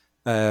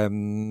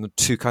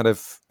to kind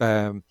of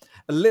a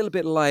little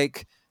bit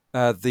like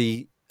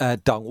the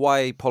Dang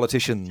Wai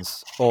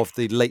politicians of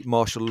the late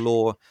martial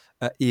law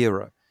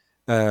era,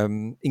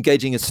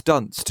 engaging in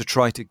stunts to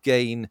try to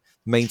gain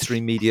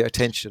mainstream media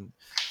attention.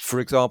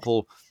 For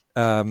example,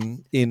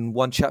 in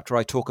one chapter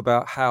I talk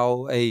about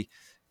how a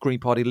Green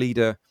Party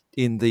leader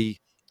in the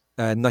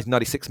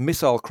 1996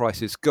 missile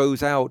crisis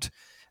goes out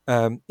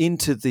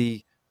into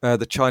the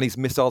Chinese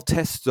missile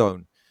test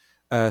zone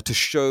to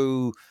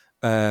show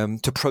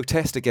to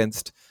protest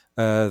against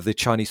the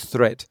Chinese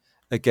threat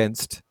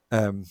against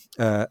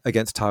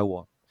against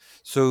Taiwan.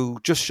 So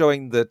just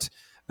showing that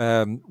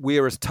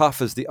we're as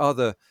tough as the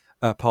other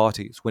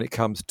parties when it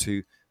comes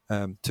to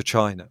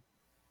China.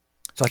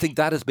 So I think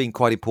that has been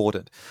quite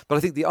important. But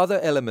I think the other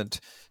element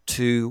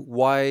to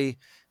why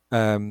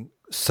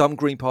some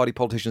Green Party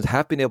politicians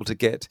have been able to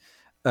get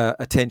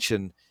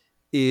attention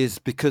is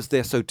because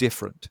they're so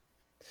different.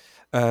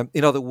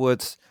 In other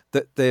words,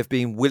 that they've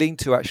been willing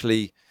to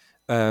actually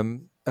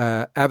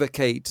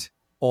advocate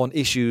on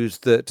issues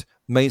that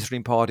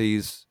mainstream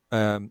parties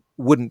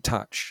wouldn't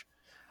touch.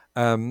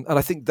 And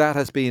I think that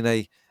has been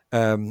a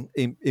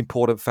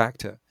important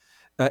factor,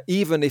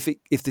 even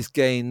if this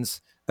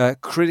gains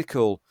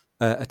critical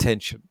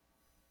attention.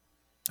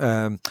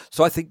 So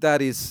I think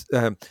that is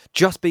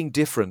just being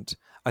different,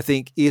 I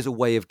think, is a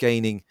way of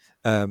gaining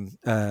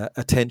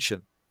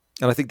attention.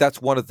 And I think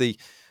that's one of the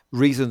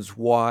reasons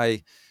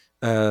why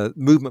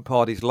movement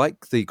parties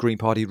like the Green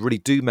Party really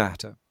do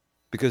matter,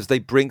 because they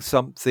bring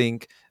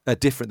something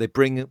different. They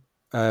bring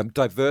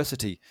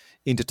diversity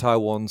into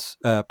Taiwan's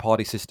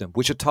party system,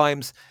 which at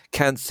times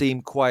can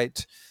seem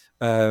quite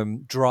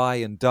dry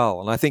and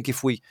dull. And I think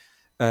if we,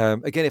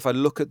 again, if I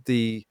look at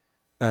the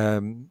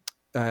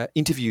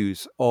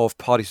interviews of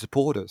party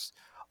supporters,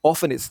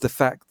 often it's the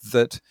fact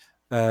that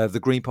the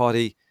Green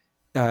Party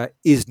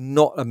is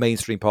not a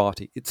mainstream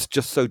party. It's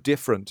just so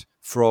different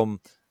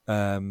from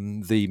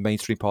the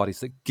mainstream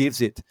parties that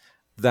gives it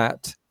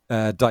that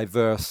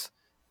diverse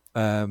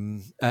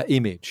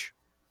image.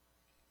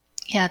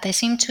 Yeah, they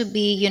seem to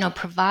be,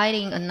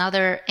 providing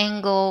another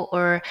angle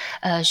or,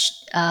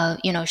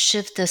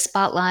 shift the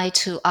spotlight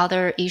to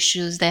other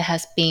issues that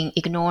has been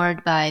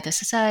ignored by the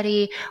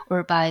society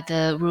or by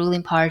the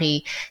ruling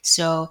party.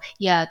 So,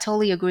 yeah,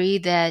 totally agree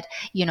that,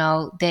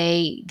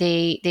 they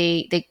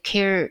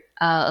care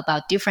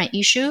about different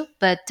issue,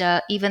 but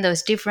even though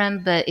it's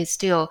different, but it's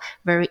still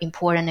very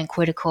important and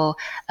critical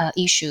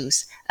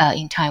issues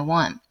in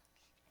Taiwan.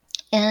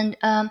 And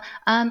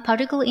I'm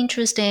particularly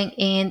interested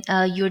in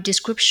your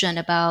description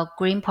about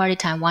Green Party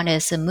Taiwan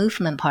as a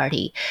movement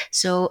party.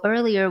 So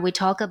earlier we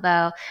talked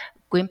about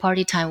Green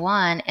Party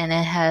Taiwan, and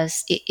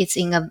it's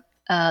in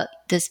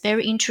this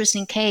very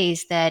interesting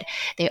case that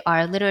there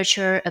are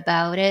literature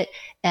about it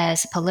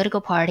as a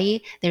political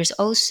party. There's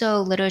also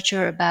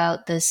literature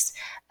about this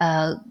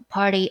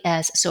party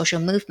as a social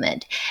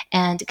movement.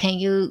 And can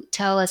you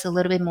tell us a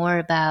little bit more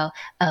about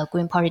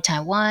Green Party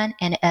Taiwan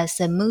and as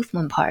a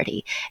movement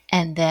party?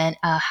 And then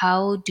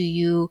how do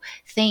you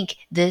think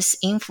this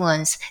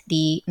influenced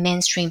the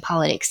mainstream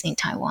politics in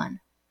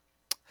Taiwan?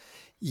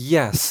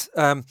 Yes.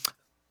 The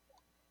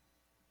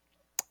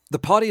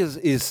party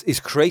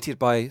is created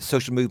by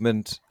social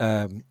movement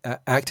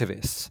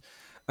activists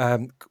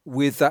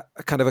with that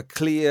kind of a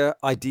clear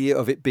idea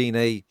of it being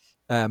a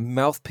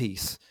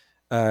mouthpiece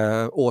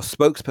or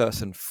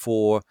spokesperson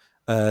for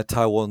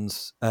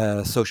Taiwan's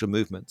social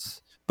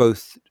movements,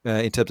 both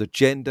in terms of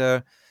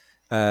gender,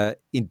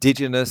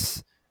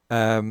 indigenous,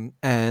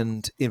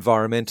 and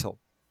environmental.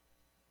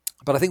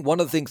 But I think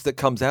one of the things that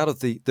comes out of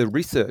the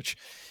research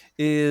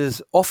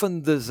is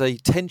often there's a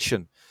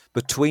tension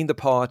between the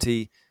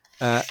party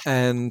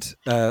and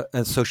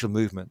social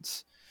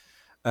movements.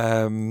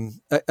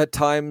 At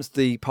times,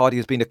 the party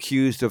has been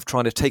accused of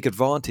trying to take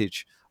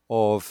advantage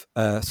of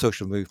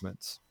social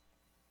movements.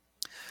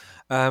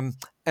 And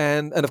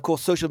of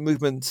course, social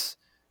movements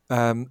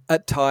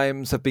at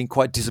times have been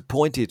quite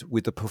disappointed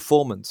with the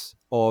performance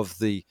of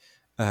the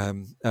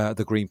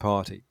Green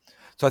Party.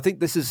 So I think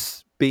this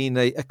has been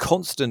a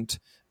constant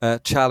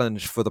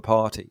challenge for the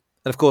party.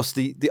 And of course,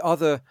 the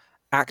other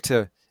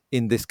actor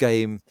in this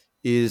game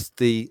is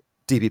the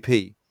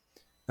DPP,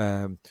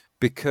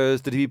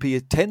 because the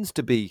DPP tends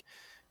to be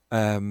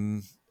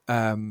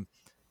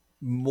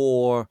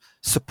more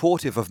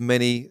supportive of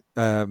many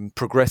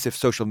progressive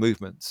social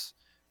movements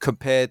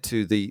compared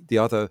to the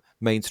other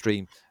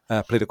mainstream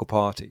political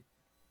party.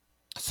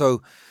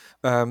 So,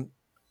 and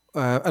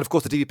of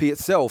course, the DPP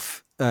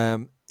itself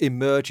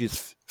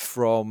emerges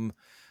from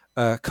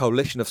a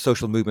coalition of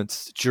social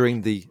movements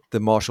during the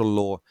martial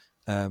law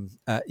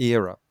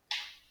era.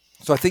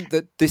 So I think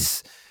that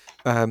this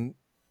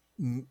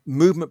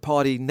movement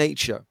party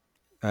nature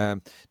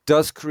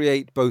does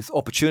create both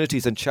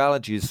opportunities and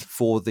challenges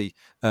for the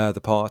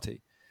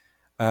party.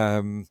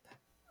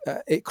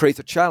 It creates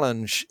a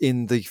challenge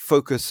in the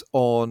focus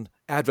on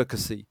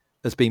advocacy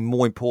as being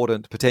more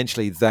important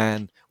potentially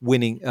than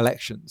winning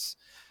elections.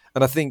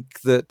 And I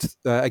think that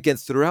again,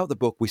 throughout the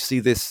book, we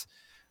see this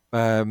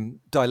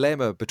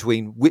dilemma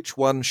between which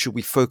one should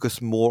we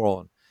focus more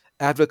on,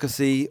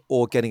 advocacy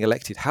or getting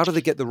elected. How do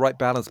they get the right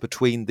balance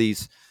between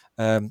these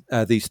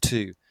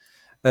two?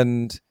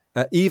 And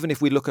even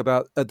if we look at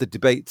the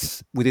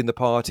debates within the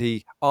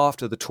party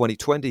after the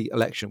 2020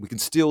 election, we can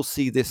still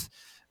see this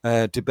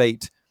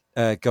debate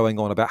going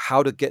on about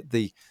how to get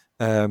the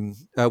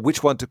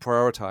which one to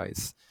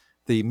prioritize,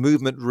 the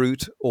movement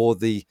route or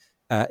the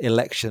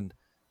election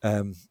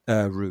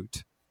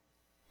route.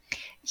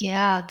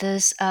 Yeah,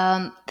 this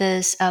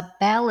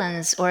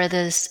balance or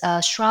this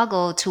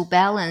struggle to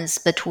balance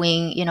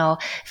between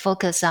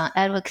focus on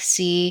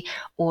advocacy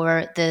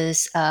or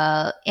this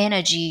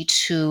energy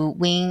to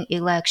win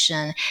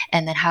election,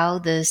 and then how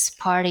this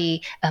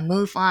party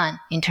move on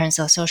in terms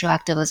of social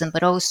activism,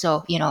 but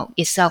also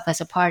itself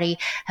as a party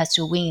has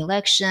to win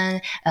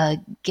election,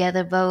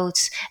 gather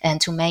votes,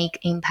 and to make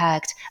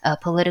impact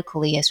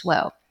politically as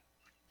well.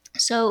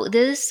 So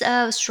this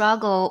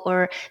struggle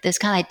or this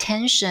kind of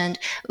tension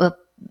uh,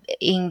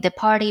 in the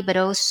party, but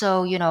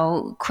also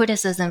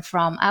criticism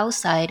from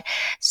outside.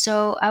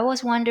 So I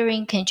was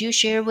wondering, can you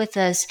share with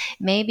us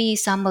maybe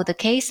some of the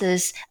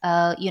cases?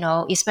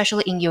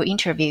 Especially in your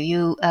interview,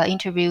 you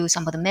interview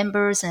some of the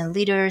members and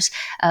leaders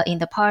in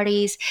the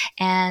parties,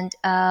 and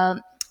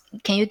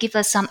can you give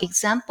us some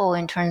example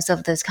in terms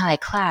of this kind of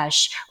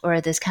clash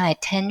or this kind of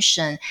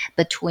tension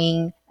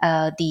between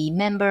the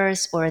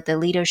members or the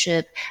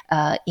leadership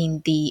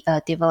in the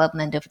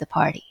development of the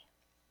party?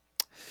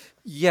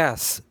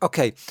 Yes.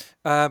 Okay.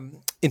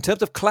 In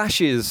terms of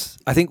clashes,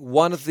 I think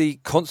one of the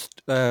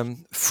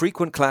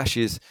frequent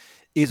clashes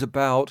is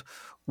about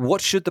what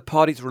should the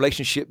party's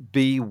relationship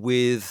be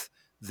with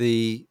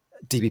the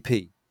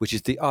DPP, which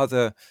is the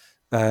other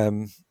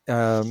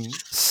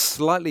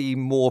slightly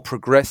more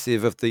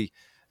progressive of the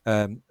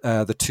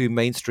two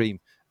mainstream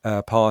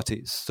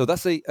parties. So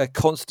that's a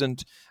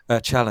constant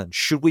challenge.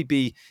 Should we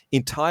be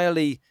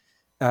entirely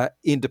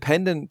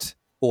independent,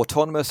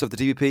 autonomous of the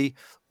DPP,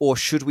 or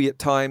should we at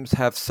times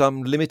have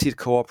some limited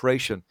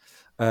cooperation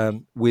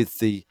with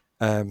the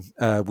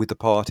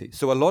party?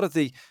 So a lot of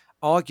the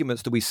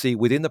arguments that we see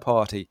within the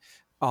party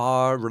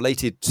are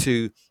related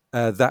to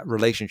that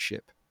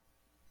relationship.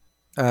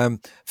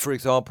 For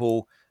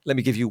example, let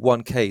me give you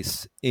one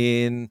case.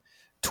 In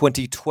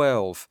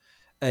 2012,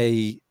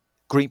 a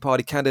Green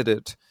Party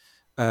candidate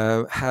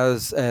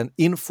has an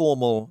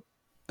informal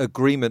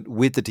agreement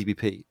with the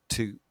DPP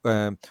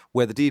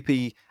where the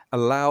DPP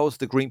allows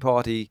the Green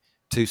Party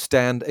to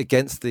stand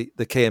against the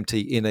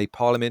KMT in a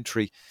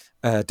parliamentary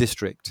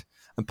district.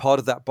 And part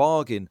of that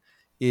bargain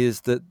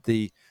is that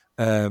the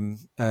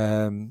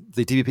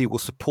DPP will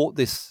support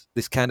this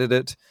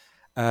candidate,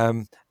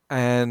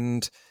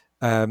 and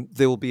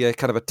there will be a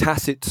kind of a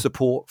tacit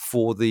support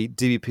for the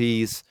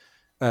DPP's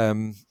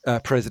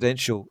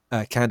presidential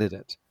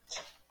candidate.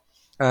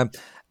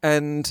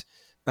 And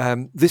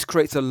this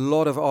creates a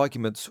lot of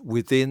arguments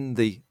within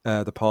the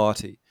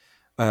party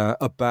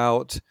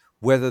about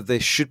whether there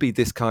should be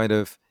this kind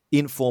of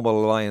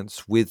informal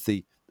alliance with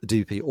the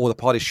DPP, or the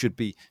party should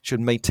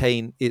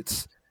maintain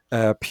its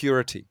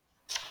purity.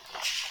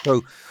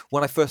 So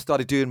when I first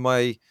started doing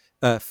my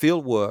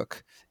field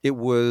work, it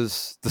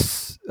was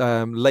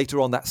later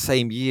on that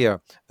same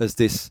year as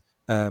this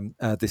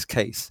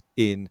case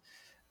in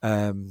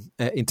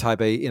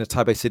Taipei, in a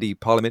Taipei City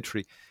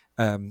parliamentary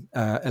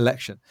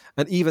election,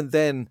 and even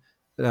then,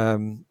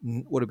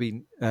 would have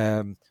been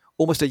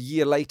almost a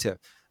year later,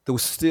 there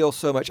was still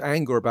so much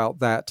anger about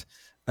that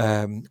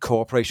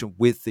cooperation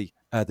with the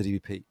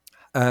DPP.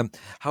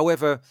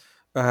 However,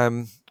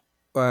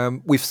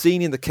 we've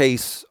seen in the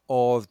case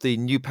of the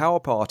New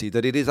Power Party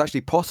that it is actually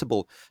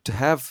possible to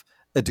have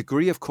a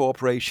degree of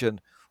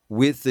cooperation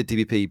with the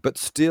DPP, but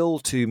still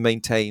to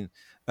maintain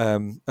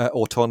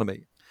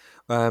autonomy.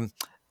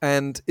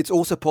 And it's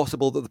also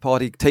possible that the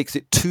party takes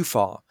it too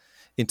far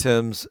in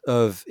terms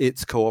of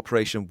its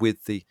cooperation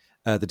with the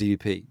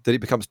DPP, that it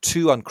becomes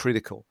too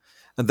uncritical,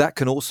 and that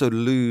can also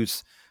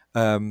lose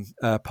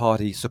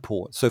party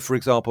support. So, for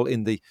example,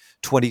 in the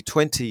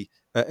 2020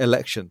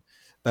 election,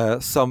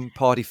 some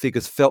party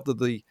figures felt that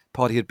the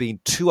party had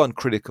been too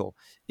uncritical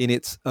in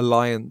its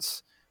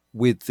alliance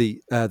with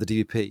the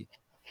DPP.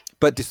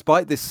 But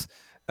despite this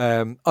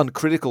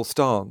uncritical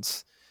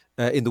stance,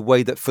 in the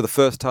way that for the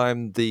first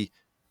time the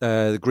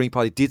Green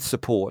Party did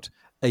support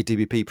a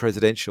DPP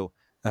presidential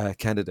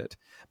candidate,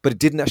 but it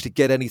didn't actually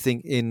get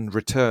anything in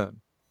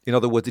return. In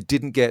other words, it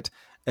didn't get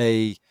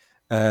a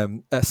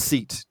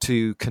seat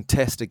to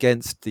contest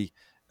against the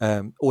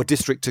or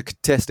district to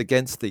contest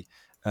against the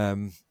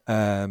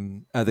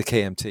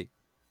KMT.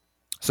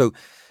 So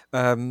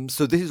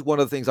this is one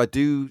of the things I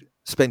do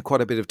spend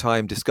quite a bit of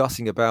time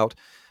discussing about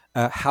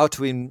how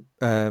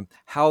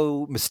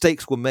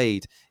mistakes were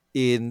made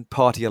in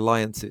party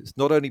alliances,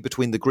 not only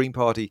between the Green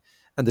Party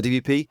and the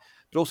DPP,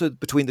 but also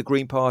between the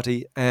Green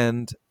Party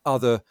and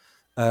other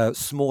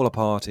smaller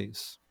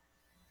parties.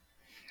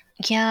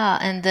 Yeah,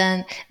 and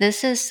then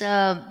this is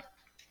a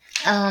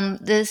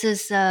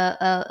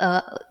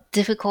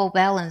difficult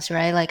balance,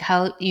 right? Like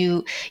how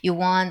you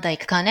want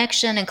like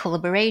connection and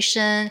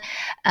collaboration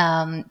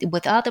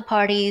with other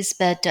parties,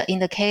 but in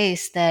the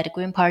case that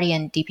Green Party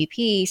and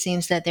DPP,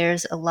 seems that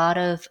there's a lot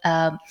of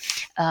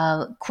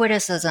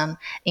criticism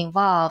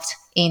involved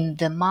in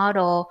the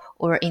model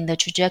or in the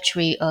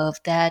trajectory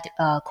of that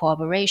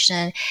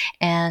cooperation,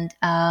 and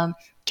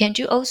Can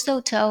you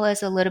also tell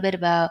us a little bit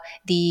about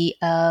the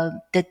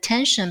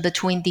tension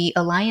between the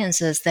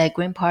alliances that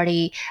Green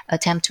Party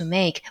attempt to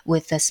make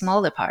with the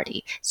smaller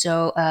party?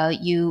 So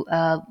you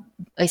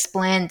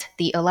explained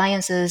the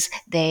alliances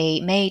they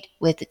made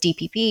with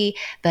DPP,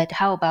 but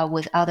how about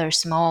with other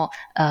small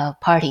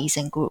parties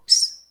and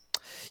groups?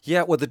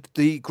 Yeah, well,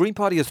 the Green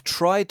Party has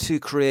tried to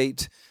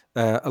create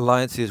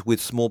alliances with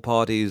small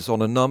parties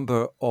on a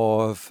number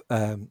of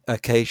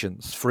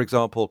occasions. For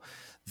example,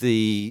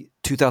 the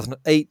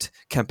 2008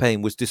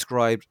 campaign was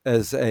described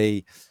as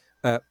a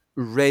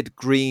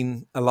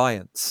red-green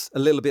alliance, a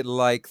little bit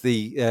like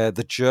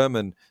the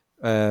German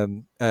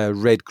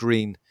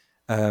red-green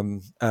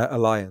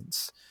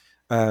alliance.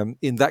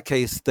 In that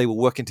case, they were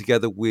working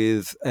together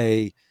with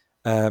a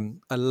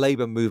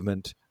labor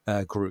movement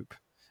group.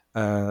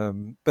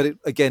 But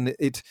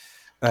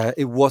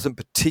it wasn't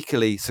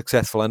particularly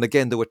successful, and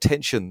again there were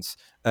tensions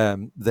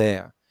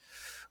there.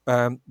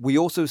 We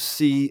also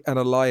see an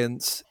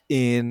alliance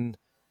in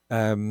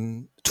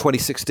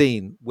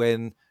 2016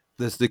 when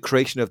there's the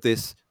creation of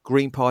this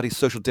Green Party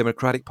Social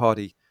Democratic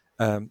Party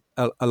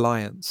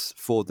alliance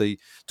for the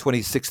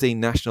 2016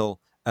 national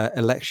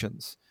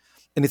elections.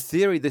 And in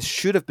theory, this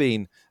should have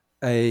been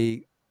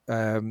a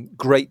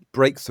great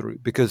breakthrough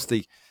because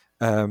the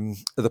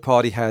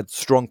party had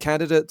strong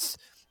candidates,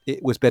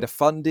 it was better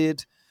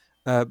funded,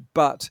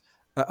 but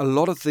a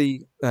lot of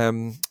the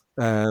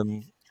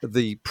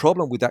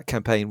problem with that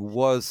campaign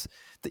was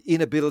the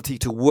inability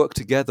to work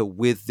together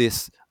with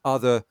this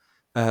other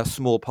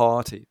small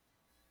party,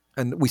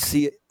 and we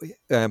see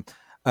a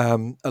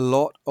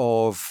lot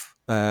of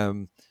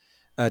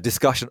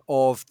discussion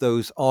of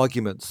those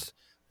arguments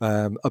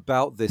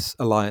about this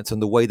alliance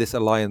and the way this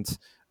alliance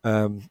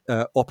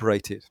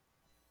operated.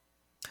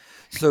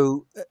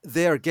 So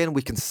there again,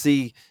 we can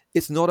see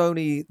it's not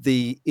only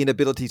the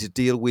inability to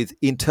deal with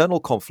internal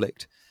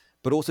conflict,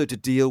 but also to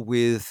deal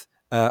with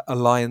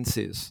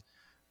alliances.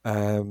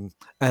 And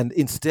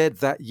instead,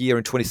 that year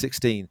in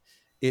 2016,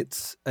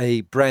 it's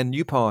a brand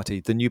new party,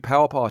 the New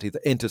Power Party,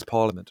 that enters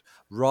Parliament,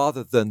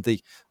 rather than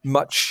the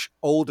much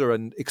older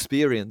and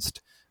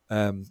experienced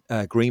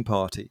Green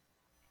Party.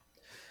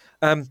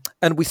 And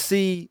we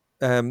see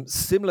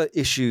similar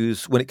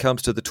issues when it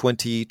comes to the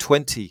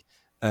 2020,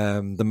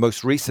 the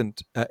most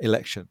recent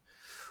election,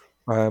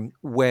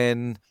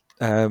 when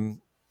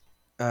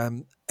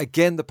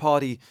again the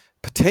party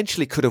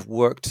potentially could have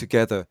worked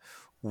together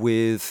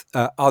with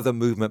other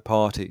movement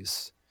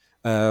parties,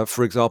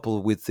 for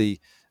example, with the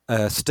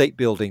State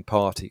Building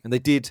Party. And they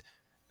did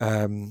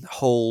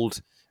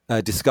hold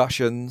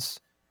discussions,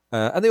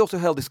 and they also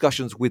held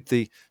discussions with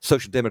the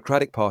Social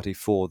Democratic Party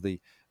for the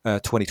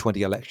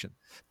 2020 election.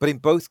 But in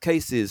both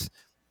cases,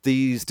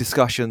 these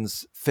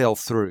discussions fell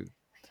through.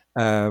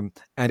 And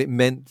it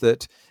meant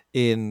that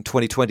in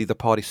 2020, the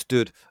party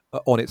stood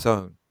on its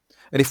own.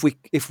 And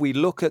if we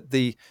look at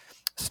the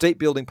State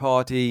Building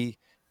Party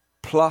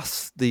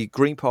plus the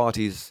Green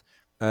Party's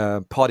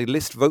party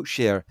list vote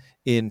share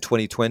in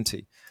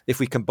 2020, if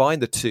we combine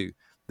the two,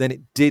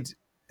 then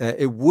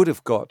it would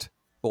have got,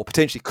 or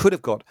potentially could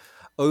have got,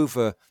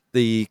 over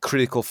the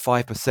critical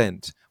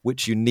 5%,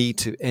 which you need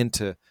to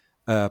enter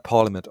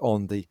Parliament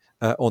on the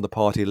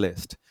party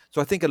list.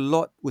 So I think a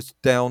lot was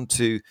down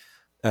to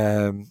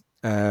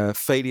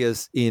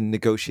failures in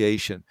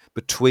negotiation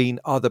between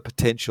other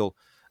potential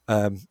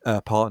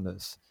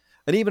partners.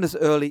 And even as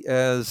early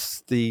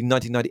as the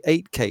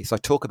 1998 case, I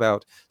talk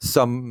about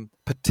some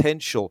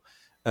potential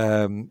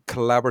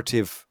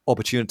collaborative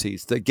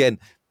opportunities that, again,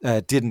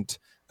 didn't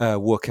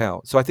work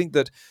out. So I think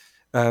that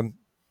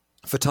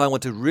for Taiwan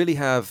to really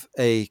have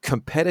a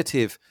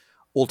competitive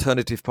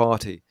alternative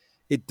party,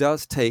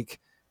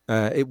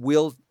 it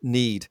will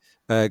need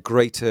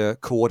greater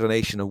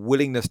coordination and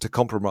willingness to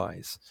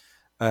compromise,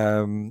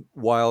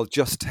 while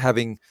just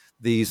having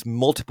these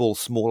multiple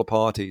smaller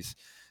parties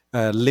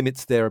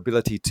limits their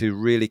ability to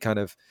really kind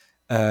of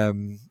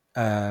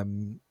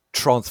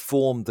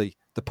transform the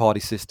party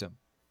system.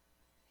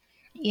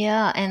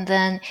 Yeah, and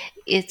then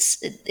it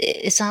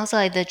sounds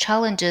like the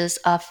challenges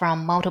are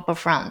from multiple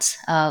fronts,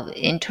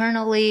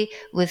 internally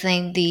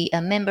within the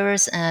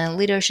members and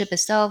leadership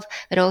itself,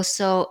 but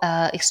also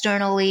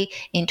externally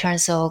in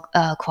terms of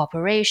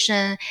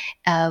cooperation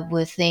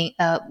with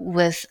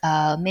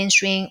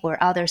mainstream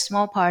or other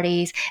small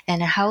parties,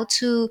 and how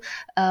to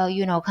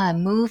kind of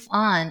move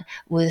on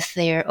with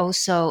their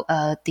also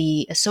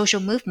the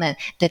social movement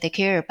that they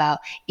care about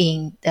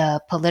in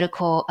the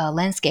political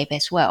landscape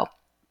as well.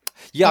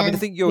 Yeah, I mean, I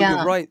think you're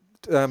right.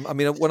 I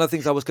mean, one of the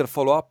things I was going to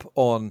follow up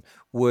on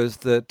was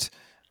that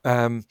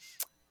I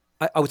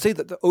would say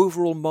that the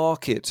overall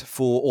market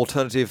for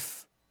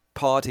alternative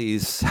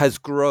parties has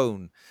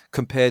grown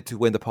compared to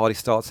when the party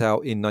starts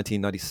out in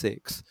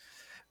 1996.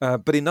 But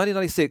in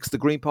 1996, the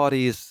Green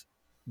Party is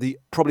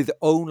probably the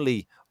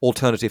only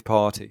alternative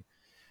party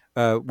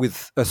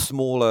with a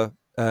smaller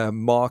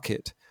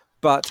market.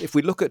 But if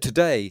we look at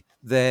today,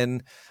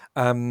 then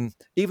even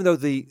though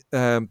the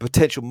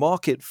potential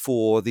market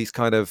for these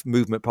kind of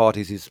movement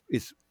parties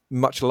is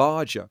much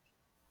larger,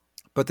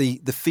 But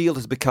the field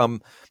has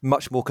become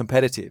much more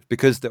competitive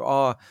because there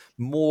are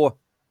more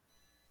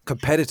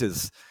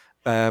competitors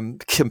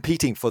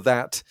competing for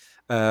that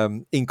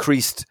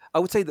increased. I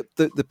would say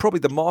that probably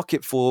the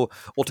market for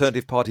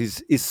alternative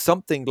parties is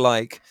something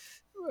like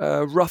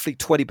roughly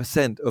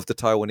 20% of the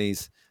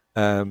Taiwanese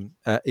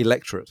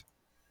electorate.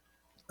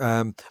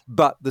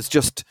 But there's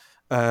just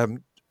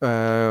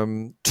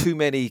too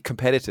many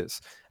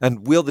competitors.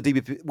 And will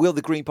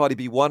the Green Party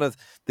be one of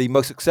the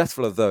most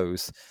successful of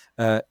those?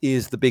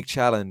 Is the big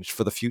challenge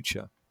for the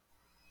future.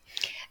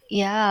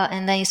 Yeah,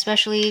 and then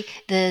especially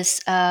this,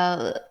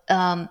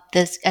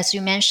 this, as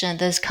you mentioned,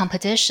 this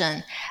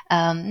competition,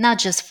 not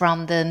just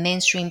from the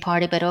mainstream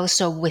party, but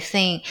also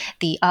within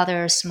the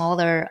other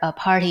smaller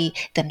party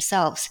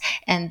themselves.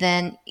 And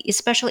then,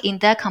 especially in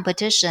that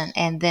competition,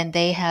 and then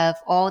they have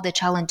all the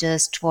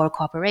challenges for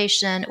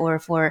cooperation or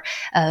for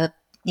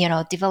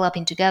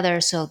developing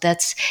together. So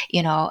that's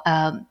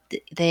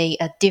they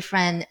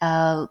different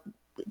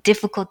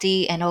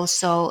difficulty and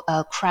also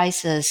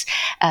crisis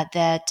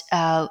that.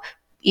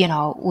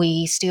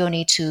 We still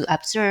need to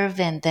observe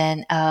and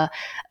then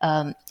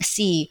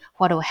see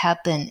what will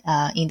happen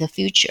in the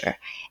future.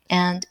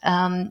 And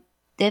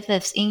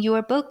David, in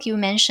your book, you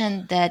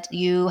mentioned that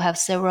you have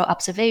several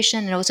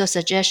observations and also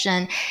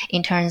suggestions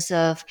in terms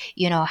of,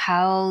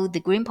 how the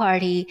Green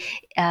Party,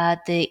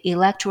 the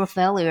electoral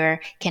failure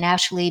can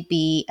actually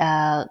be,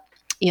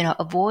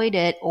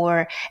 avoided,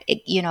 or,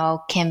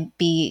 can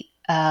be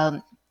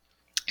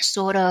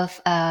sort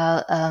of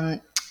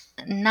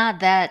not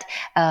that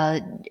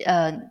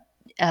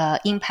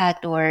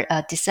impact or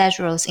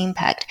disastrous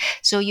impact.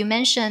 So you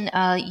mentioned,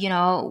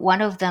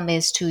 one of them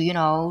is to,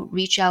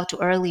 reach out to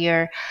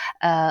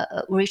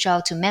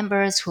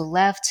members who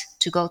left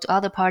to go to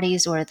other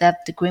parties or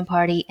left the Green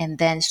Party, and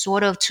then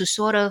sort of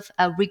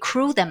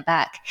recruit them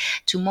back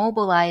to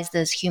mobilize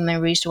these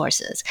human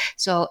resources.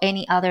 So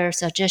any other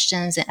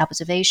suggestions and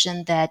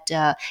observation that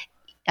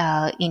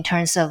in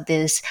terms of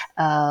this,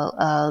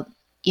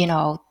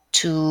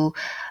 to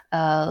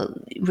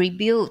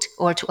rebuild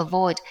or to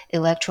avoid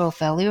electoral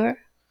failure?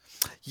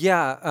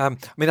 Yeah,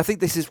 I think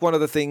this is one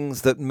of the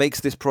things that makes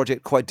this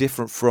project quite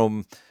different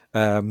from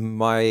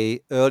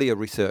my earlier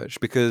research,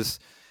 because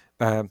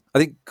I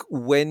think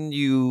when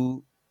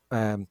you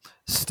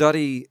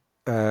study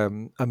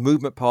a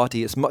movement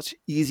party, it's much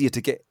easier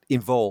to get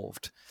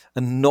involved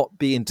and not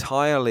be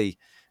entirely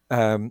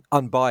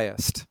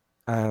unbiased.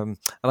 And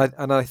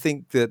I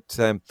think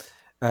that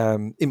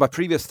in my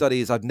previous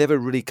studies, I've never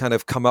really kind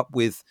of come up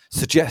with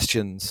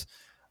suggestions.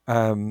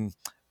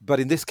 But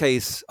in this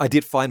case, I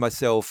did find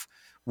myself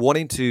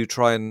wanting to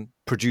try and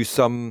produce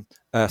some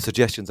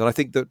suggestions. And I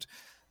think that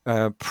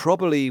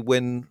probably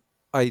when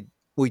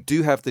we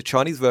do have the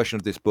Chinese version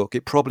of this book,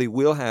 it probably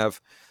will have,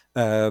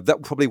 that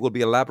probably will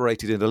be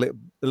elaborated in a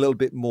little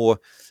bit more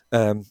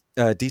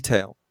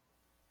detail.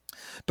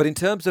 But in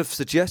terms of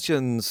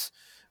suggestions,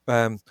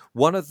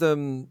 one of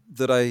them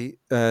that I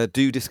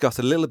do discuss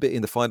a little bit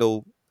in the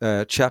final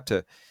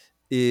chapter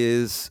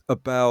is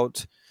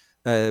about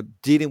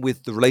dealing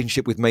with the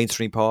relationship with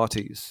mainstream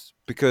parties,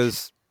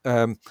 because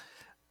one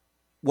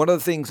of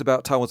the things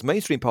about Taiwan's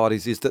mainstream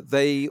parties is that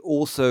they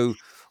also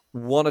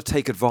want to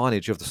take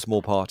advantage of the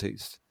small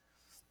parties.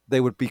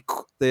 They would be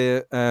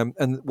there,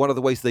 and one of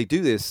the ways they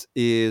do this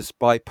is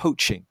by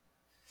poaching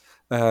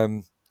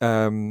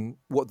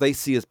what they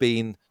see as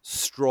being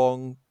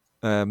strong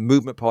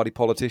movement party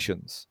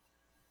politicians.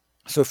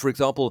 So, for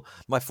example,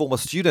 my former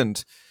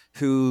student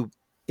who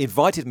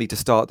invited me to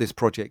start this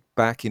project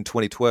back in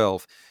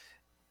 2012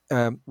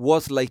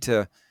 was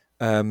later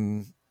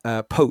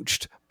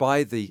poached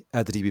by the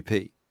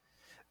DPP.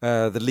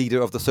 The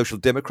leader of the Social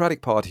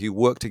Democratic Party, who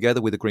worked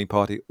together with the Green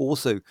Party,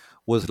 also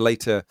was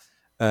later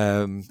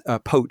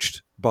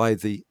poached by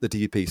the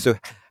DPP. So,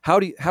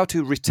 how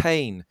to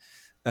retain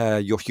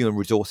your human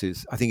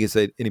resources, I think, is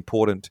an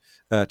important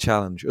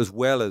challenge, as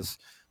well as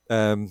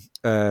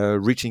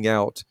reaching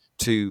out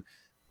to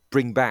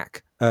bring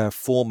back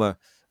former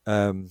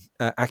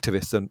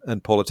activists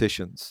and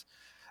politicians.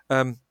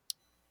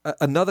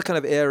 Another kind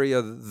of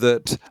area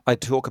that I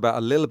talk about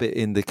a little bit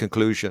in the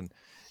conclusion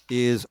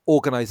is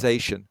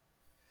organization.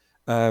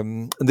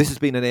 And this has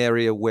been an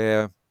area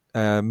where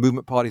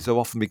movement parties have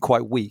often been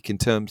quite weak in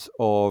terms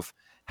of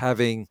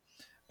having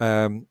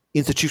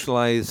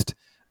institutionalized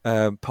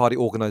party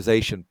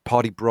organization,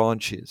 party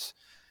branches.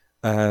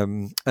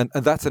 And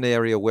that's an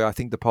area where I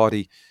think the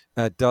party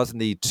does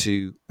need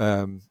to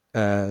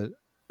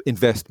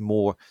invest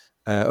more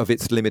of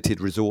its limited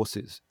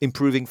resources.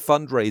 Improving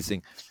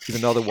fundraising is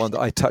another one that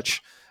I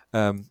touch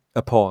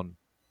upon,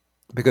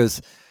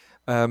 because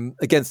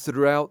again,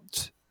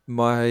 throughout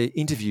my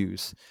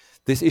interviews,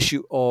 this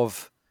issue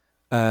of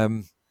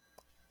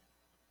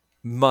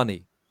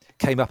money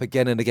came up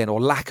again and again, or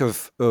lack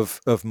of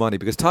money,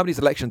 because Taiwanese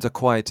elections are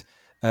quite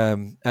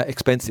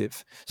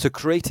expensive. So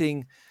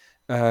creating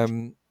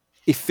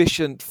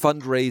efficient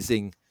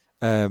fundraising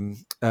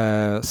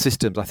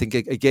systems, I think,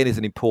 again, is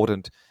an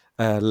important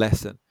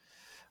lesson.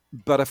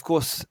 But of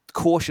course,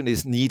 caution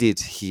is needed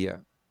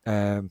here.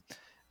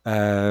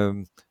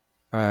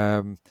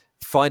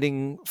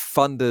 finding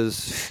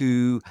funders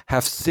who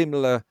have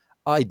similar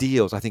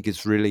ideals, I think,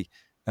 is really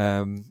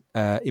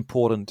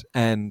important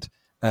and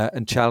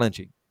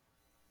challenging,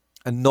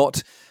 and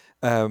not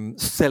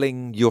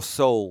selling your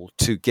soul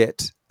to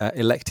get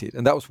elected.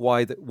 And that was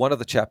why one of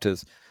the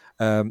chapters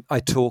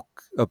I talk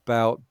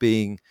about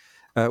being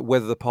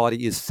whether the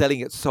party is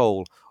selling its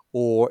soul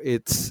or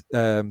it's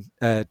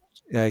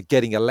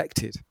getting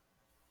elected.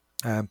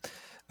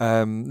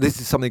 This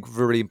is something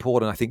really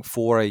important, I think,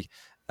 for a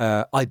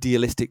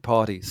idealistic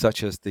party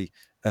such as the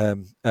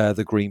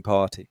Green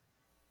Party.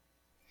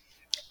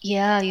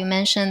 Yeah, you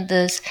mentioned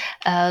this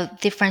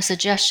different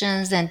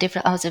suggestions and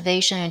different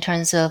observation in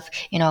terms of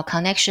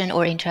connection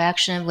or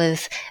interaction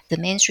with the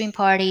mainstream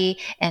party,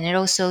 and it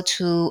also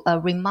to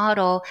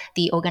remodel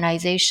the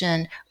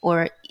organization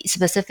or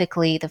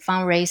specifically the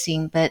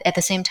fundraising, but at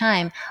the same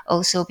time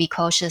also be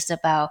cautious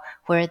about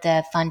where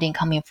that funding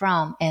coming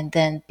from, and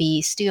then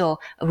be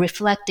still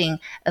reflecting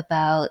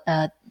about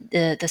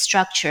the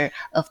structure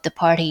of the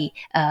party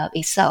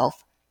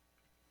itself.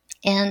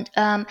 And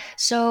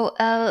so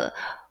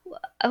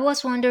I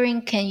was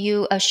wondering, can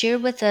you share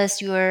with us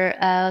your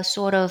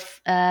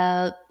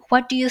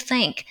what do you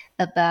think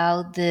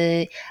about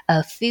the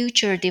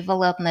future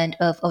development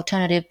of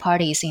alternative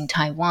parties in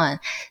Taiwan?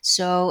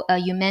 So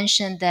you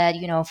mentioned that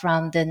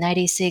from the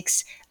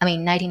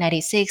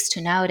 1996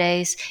 to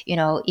nowadays,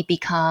 it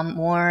become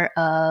more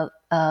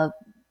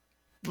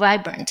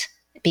vibrant,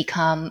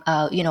 become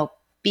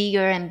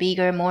bigger and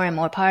bigger, more and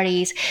more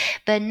parties.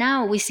 But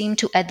now we seem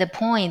to at the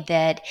point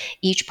that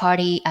each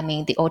party,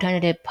 the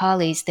alternative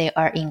parties, they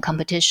are in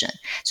competition.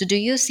 So do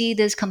you see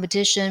this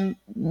competition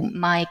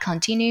might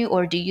continue,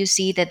 or do you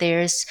see that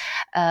there's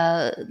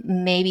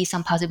maybe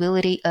some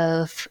possibility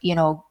of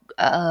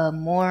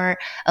more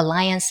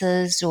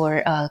alliances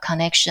or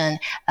connection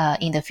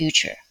in the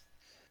future?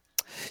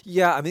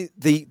 Yeah,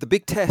 the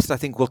big test, I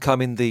think, will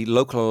come in the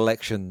local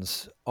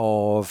elections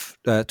of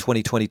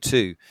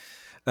 2022.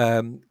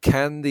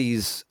 Can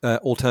these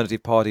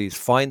alternative parties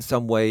find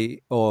some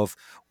way of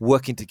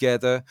working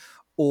together,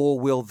 or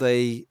will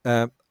they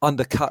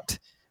undercut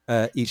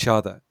each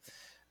other?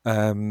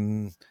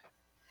 That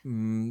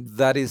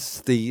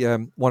is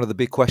the one of the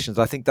big questions.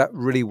 I think that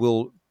really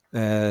will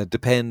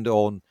depend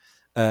on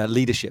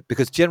leadership,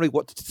 because generally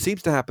what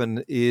seems to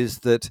happen is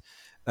that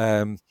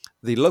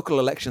the local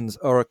elections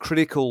are a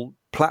critical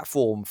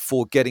platform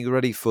for getting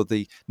ready for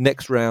the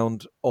next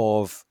round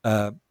of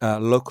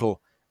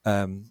local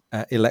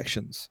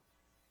elections.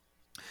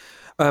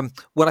 When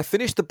I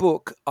finished the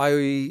book,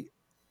 I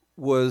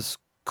was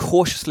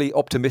cautiously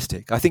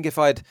optimistic. I think if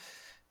I'd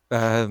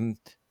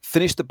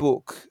finished the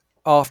book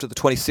after the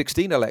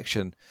 2016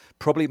 election,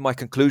 probably my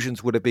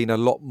conclusions would have been a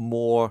lot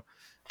more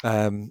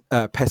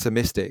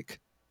pessimistic,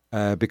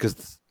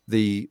 because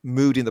the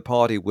mood in the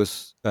party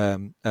was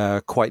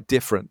quite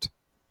different.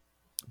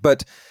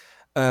 But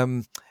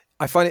I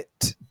find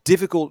it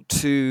difficult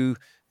to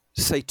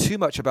say too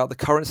much about the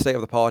current state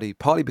of the party,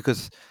 partly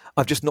because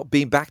I've just not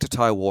been back to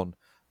Taiwan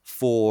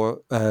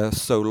for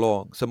so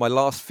long. So my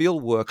last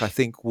field work, I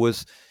think,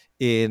 was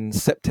in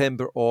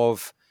September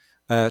of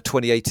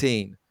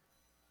 2018.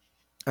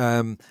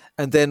 And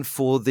then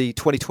for the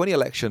 2020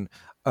 election,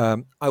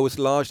 I was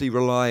largely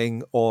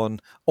relying on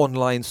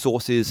online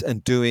sources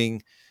and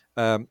doing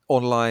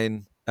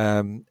online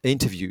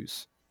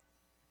interviews.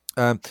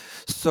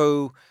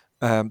 So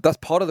that's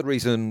part of the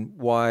reason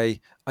why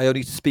I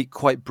only speak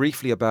quite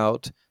briefly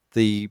about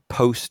the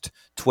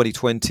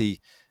post-2020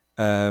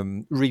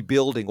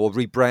 rebuilding or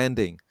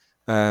rebranding.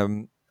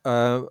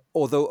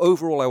 Although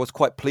overall I was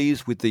quite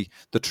pleased with the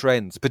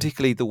trends,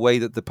 particularly the way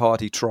that the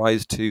party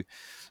tries to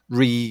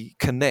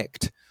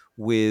reconnect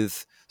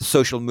with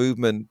social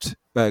movement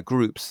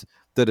groups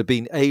that have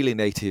been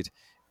alienated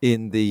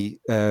in the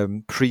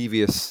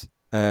previous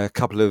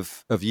couple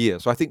of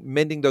years. So I think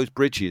mending those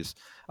bridges,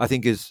 I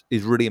think, is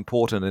really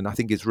important, and I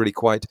think is really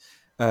quite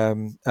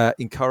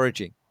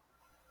encouraging.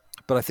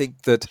 But I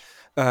think that,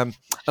 and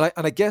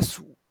I guess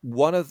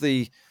one of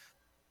the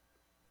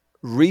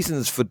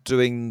reasons for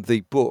doing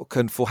the book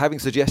and for having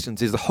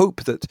suggestions is the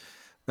hope that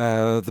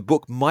the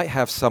book might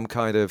have some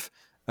kind of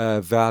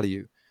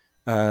value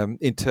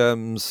in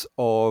terms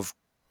of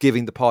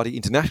giving the party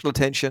international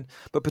attention,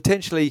 but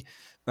potentially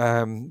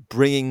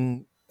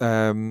bringing,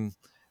 allowing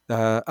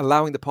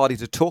the party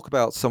to talk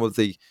about some of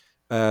the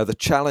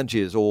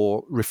challenges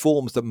or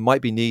reforms that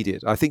might be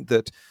needed. I think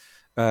that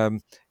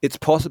it's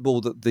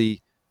possible that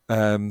the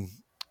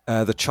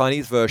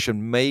Chinese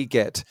version may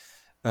get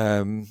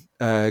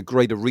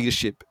greater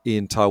readership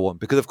in Taiwan,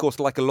 because, of course,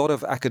 like a lot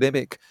of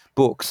academic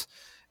books,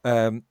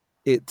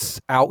 it's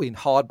out in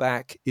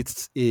hardback,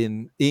 it's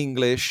in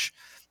English,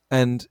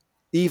 and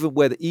even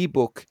where the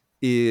ebook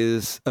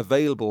is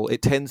available,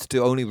 it tends to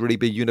only really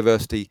be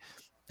university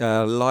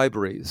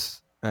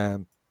libraries.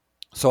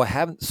 So I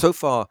haven't so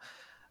far.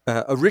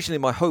 Originally,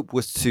 my hope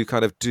was to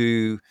kind of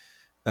to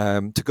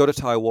go to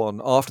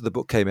Taiwan after the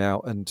book came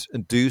out and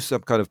do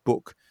some kind of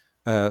book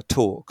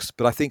talks.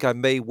 But I think I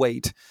may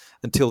wait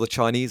until the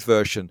Chinese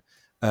version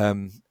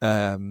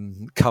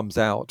comes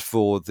out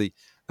for the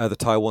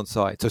Taiwan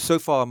side. So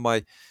far,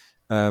 my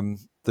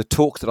the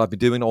talks that I've been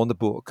doing on the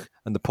book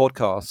and the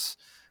podcasts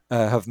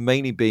have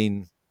mainly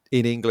been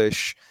in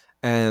English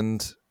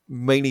and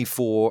mainly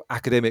for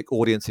academic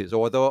audiences,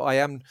 although I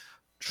am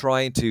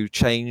trying to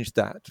change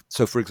that.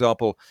 So, for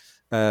example,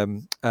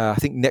 I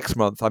think next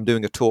month I'm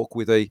doing a talk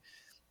with a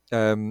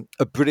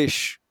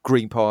British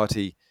Green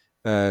Party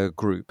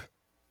group.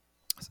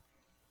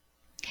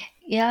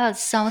 Yeah, it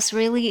sounds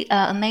really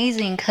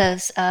amazing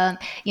because,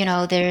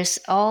 there's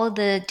all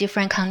the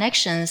different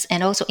connections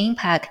and also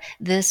impact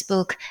this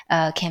book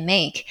can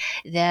make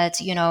that,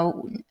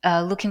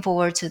 looking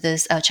forward to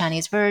this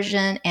Chinese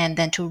version and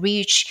then to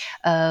reach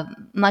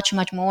much,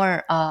 much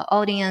more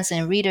audience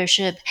and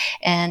readership.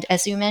 And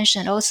as you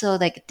mentioned, also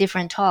like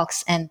different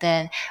talks and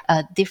then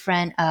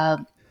different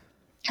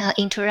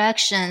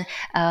interaction,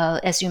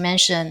 as you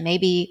mentioned,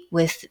 maybe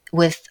with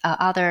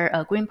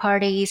other Green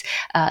parties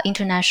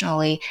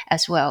internationally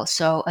as well.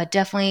 So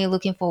definitely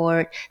looking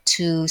forward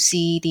to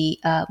see the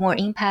more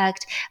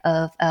impact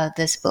of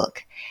this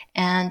book.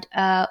 And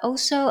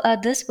also,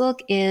 this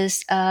book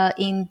is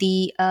in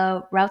the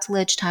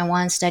Routledge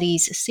Taiwan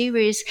Studies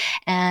series.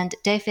 And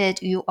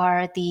David, you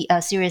are the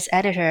series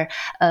editor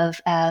of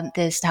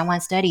this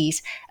Taiwan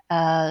Studies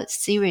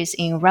series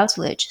in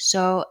Routledge.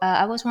 So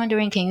I was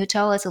wondering, can you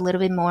tell us a little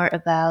bit more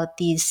about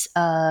this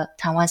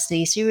Taiwan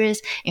Studies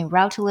series in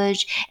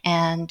Routledge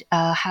and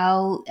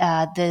how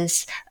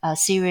this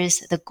series,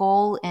 the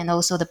goal and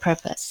also the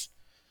purpose?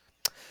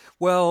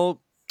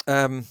 Well,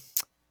 as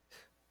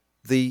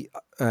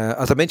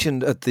I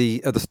mentioned at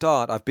the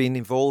start, I've been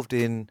involved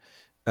in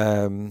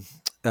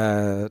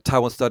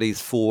Taiwan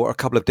studies for a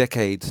couple of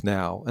decades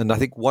now, and I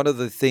think one of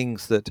the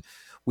things that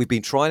we've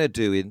been trying to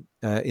do in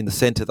the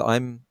center that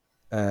I'm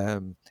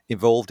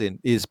involved in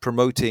is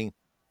promoting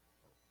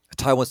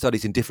Taiwan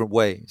studies in different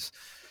ways.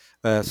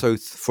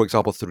 For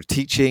example, through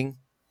teaching,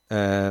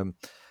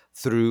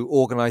 through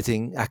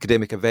organizing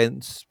academic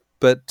events,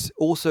 but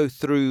also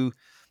through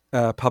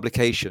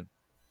publication.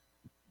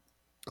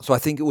 So I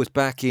think it was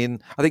back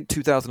in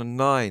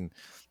 2009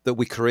 that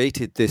we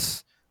created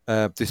this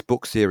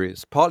book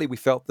series. Partly we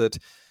felt that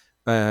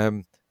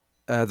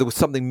there was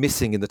something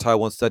missing in the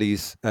Taiwan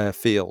studies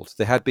field.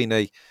 There had been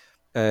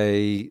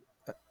a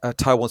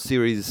Taiwan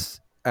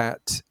series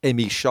at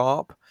ME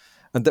Sharp,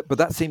 but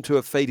that seemed to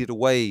have faded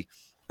away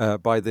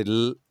by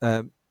the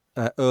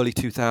early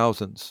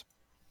 2000s.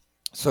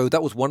 So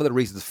that was one of the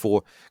reasons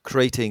for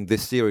creating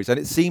this series. And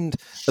it seemed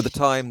at the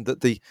time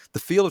that the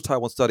field of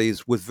Taiwan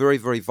studies was very,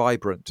 very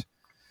vibrant.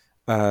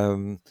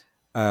 A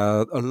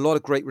lot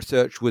of great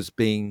research was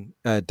being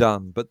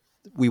done, but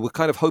we were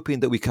kind of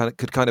hoping that we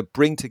could kind of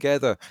bring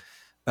together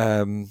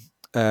a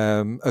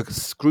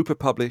group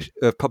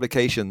of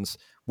publications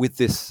with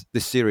this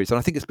series. And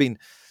I think it's been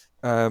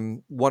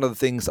one of the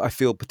things I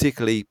feel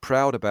particularly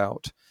proud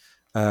about.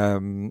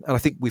 And I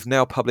think we've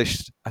now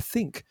published,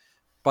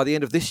 by the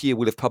end of this year,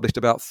 we'll have published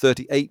about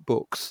 38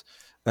 books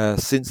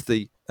since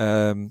the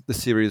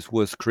series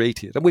was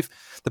created. And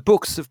the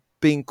books have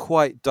been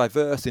quite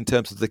diverse in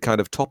terms of the kind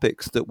of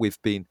topics that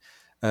we've been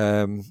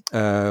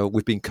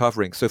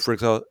covering. So, for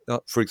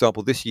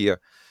example, this year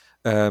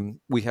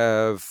we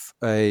have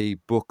a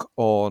book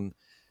on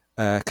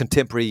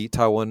contemporary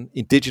Taiwan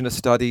indigenous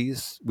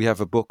studies. We have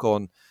a book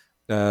on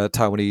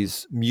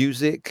Taiwanese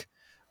music.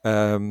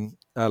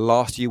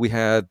 Last year we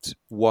had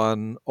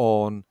one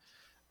on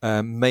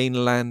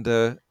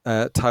mainlander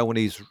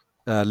Taiwanese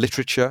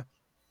literature.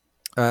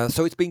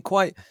 So it's been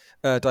quite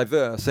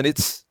diverse, and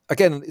it's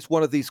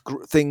one of these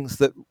things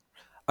that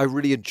I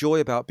really enjoy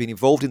about being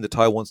involved in the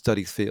Taiwan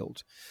studies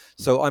field.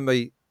 So I'm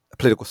a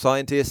political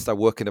scientist. I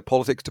work in a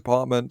politics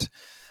department,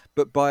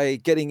 but by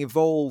getting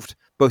involved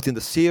both in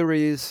the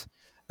series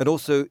and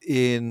also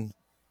in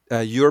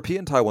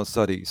European Taiwan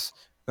studies,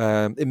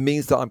 it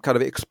means that I'm kind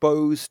of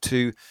exposed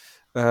to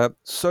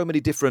so many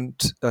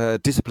different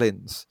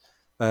disciplines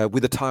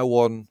with a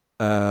Taiwan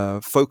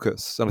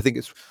focus. And I think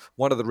it's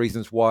one of the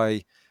reasons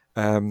why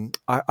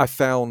I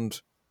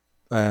found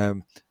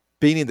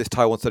being in this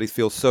Taiwan studies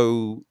field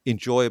so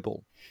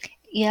enjoyable.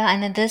 Yeah,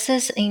 and this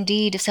is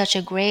indeed such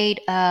a great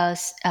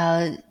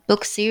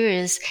book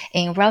series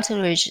in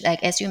Routledge.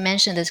 Like as you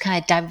mentioned, this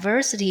kind of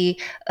diversity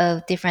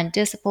of different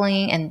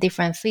discipline and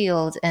different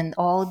fields, and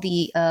all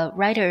the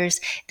writers,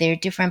 their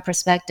different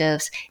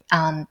perspectives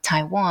on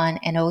Taiwan,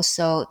 and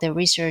also the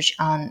research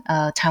on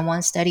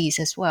Taiwan studies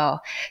as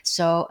well.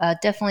 So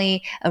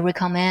definitely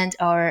recommend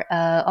our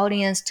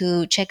audience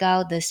to check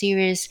out the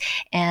series.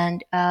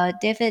 And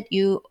David,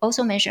 you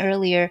also mentioned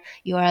earlier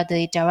you are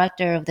the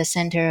director of the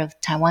Center of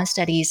Taiwan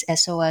Studies at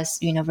SOAS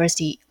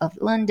University of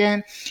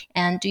London.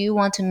 And do you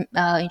want to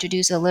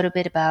introduce a little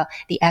bit about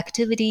the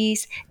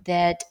activities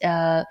that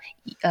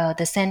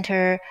the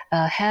center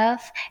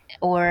have,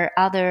 or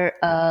other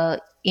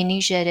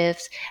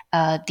initiatives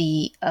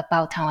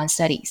about Taiwan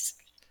studies?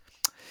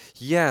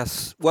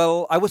 Yes.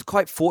 Well, I was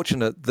quite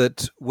fortunate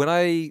that when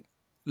I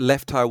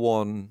left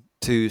Taiwan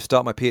to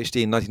start my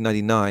PhD in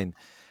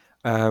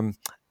 1999,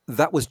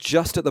 that was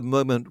just at the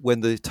moment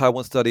when the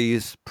Taiwan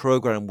Studies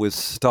program was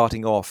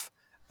starting off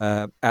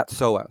at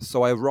SOAS.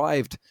 So I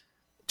arrived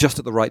just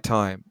at the right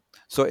time.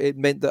 So it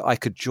meant that I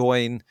could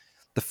join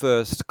the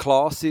first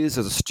classes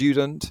as a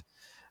student,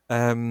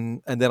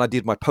 and then I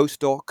did my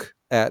postdoc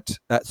at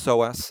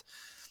SOAS.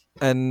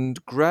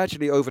 And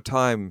gradually over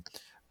time,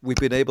 we've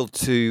been able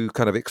to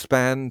kind of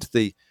expand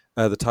the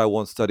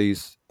Taiwan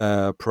Studies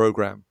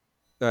program.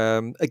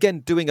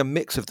 Again, doing a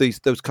mix of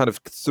those kind of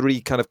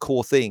three kind of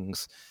core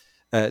things: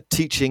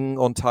 teaching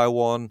on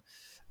Taiwan,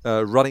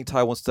 running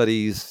Taiwan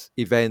Studies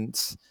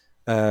events,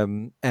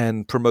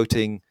 and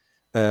promoting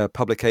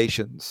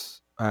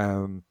publications.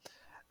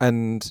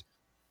 And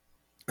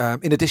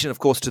in addition, of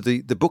course, to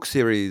the book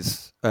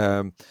series,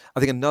 I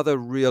think another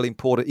real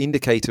important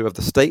indicator of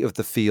the state of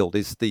the field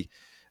is the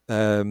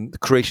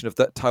creation of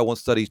that Taiwan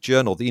Studies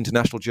Journal, the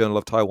International Journal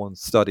of Taiwan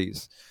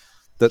Studies,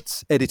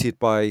 that's edited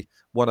by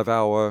one of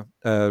our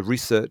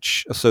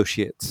research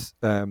associates,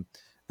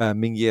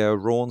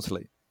 Mingye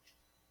Rawnsley.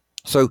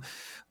 So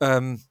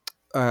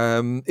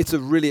it's a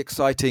really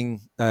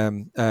exciting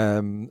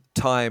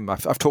time.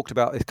 I've talked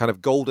about a kind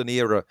of golden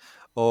era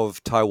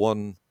of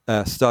Taiwan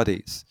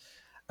studies.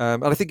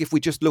 And I think if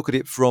we just look at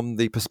it from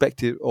the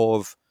perspective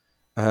of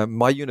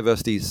my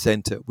university's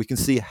center, we can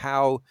see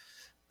how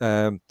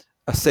a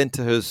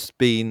center has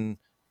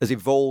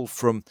evolved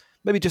from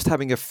maybe just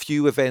having a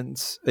few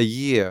events a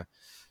year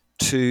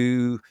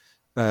to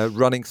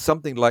running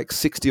something like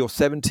 60 or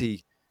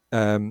 70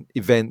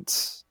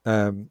 events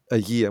a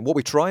year. And what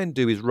we try and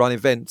do is run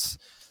events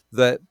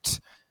that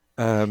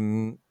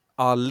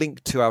are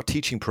linked to our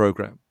teaching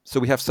program. So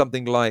we have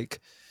something like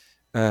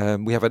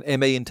we have an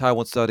MA in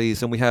Taiwan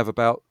Studies, and we have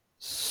about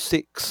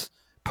 6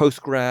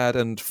 postgrad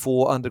and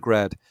 4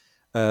 undergrad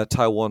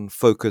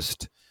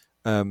Taiwan-focused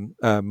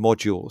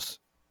modules.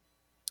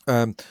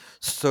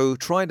 So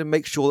trying to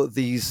make sure that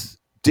these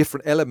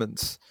different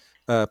elements,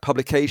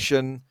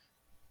 publication,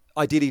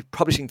 ideally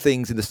publishing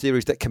things in the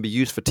series that can be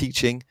used for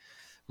teaching,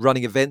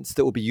 running events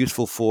that will be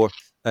useful for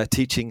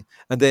teaching,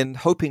 and then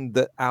hoping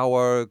that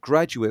our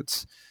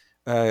graduates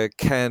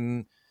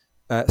can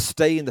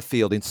stay in the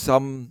field in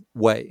some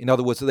way. In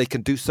other words, that they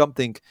can do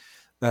something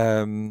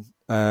that's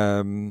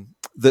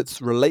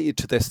related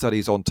to their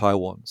studies on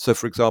Taiwan. So,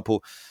 for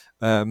example,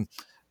 some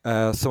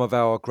of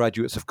our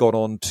graduates have gone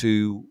on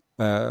to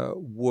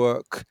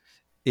work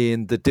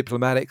in the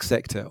diplomatic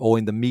sector or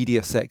in the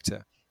media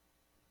sector.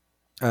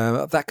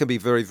 That can be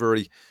very,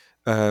 very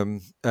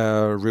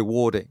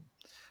rewarding.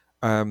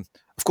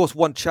 Of course,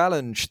 one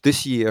challenge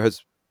this year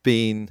has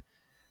been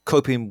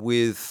coping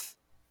with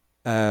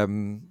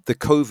the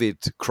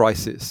COVID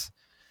crisis,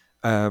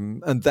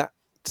 and that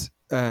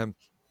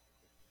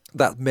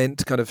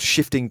meant kind of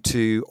shifting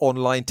to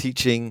online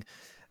teaching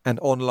and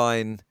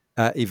online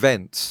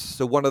events.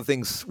 So one of the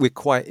things we're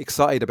quite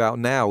excited about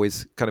now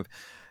is kind of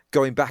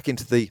going back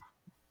into the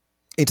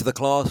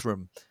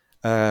classroom,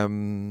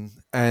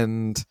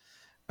 and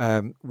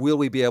will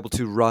we be able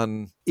to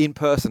run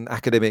in-person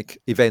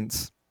academic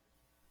events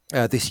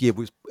this year,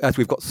 as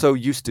we've got so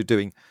used to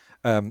doing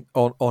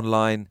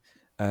online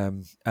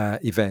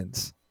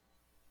events?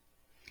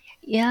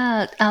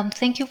 Yeah,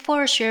 thank you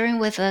for sharing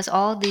with us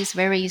all these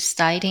very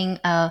exciting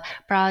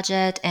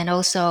project and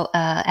also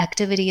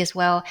activity as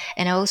well.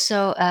 And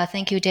also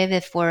thank you,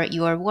 David, for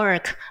your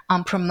work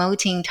on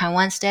promoting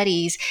Taiwan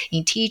studies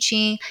in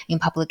teaching, in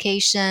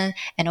publication,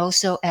 and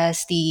also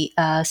as the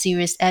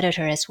series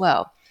editor as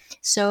well.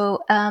 So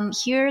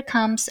here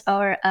comes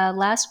our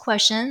last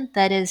question.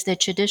 That is the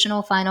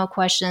traditional final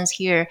questions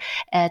here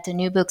at the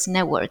New Books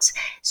Networks.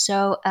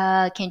 So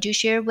can you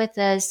share with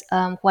us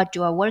what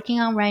you are working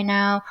on right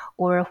now,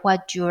 or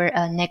what your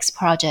next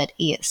project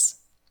is?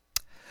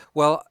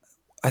 Well,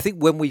 I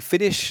think when we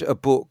finish a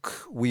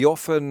book, we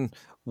often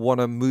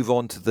want to move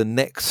on to the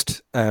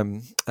next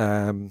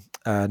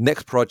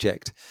next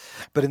project.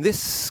 But in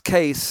this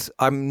case,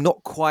 I'm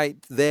not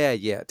quite there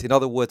yet. In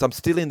other words, I'm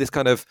still in this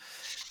kind of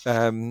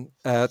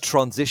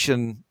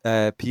transition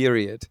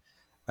period.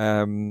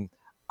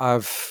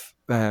 I've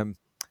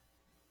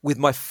with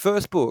my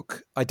first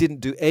book, I didn't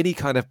do any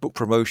kind of book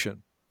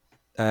promotion,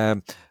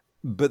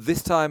 but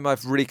this time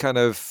I've really kind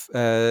of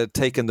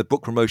taken the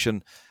book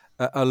promotion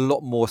a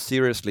lot more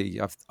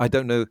seriously. I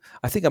don't know.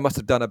 I think I must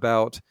have done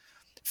about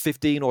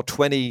 15 or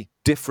 20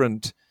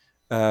 different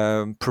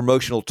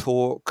promotional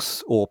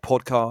talks or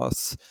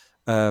podcasts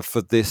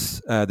for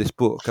this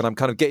book, and I'm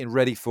kind of getting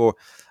ready for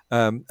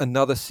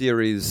another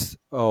series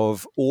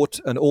of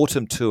an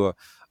autumn tour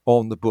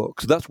on the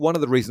book. So that's one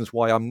of the reasons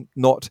why I'm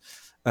not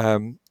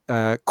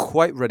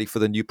quite ready for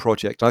the new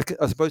project. I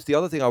suppose the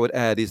other thing I would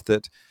add is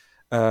that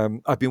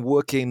I've been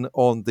working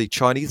on the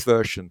Chinese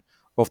version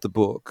of the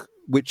book,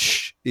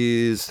 which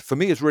for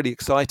me is really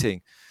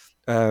exciting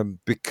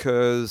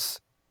because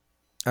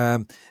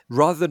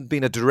rather than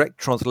being a direct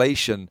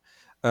translation,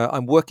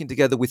 I'm working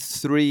together with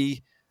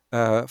 3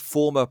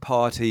 former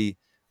party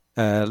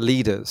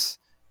leaders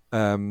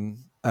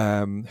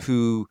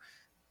who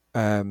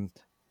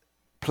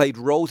played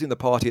roles in the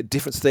party at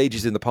different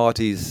stages in the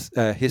party's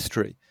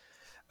history.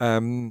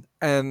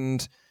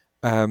 and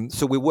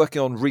so we're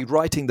working on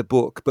rewriting the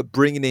book, but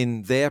bringing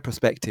in their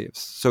perspectives.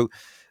 So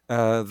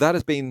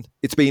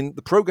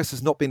the progress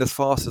has not been as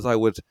fast as I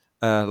would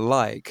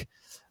like,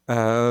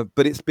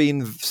 but it's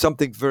been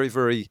something very,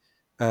 very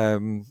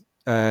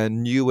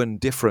new and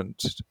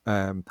different.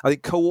 I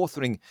think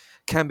co-authoring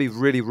can be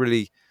really,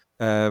 really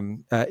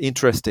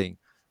interesting.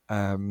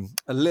 A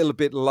little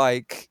bit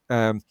like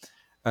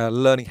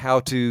learning how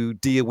to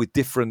deal with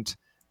different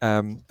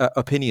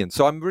opinions.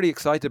 So I'm really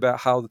excited about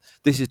how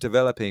this is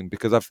developing,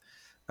 because I've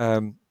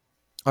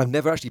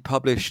never actually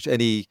published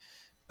any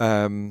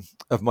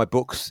of my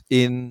books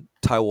in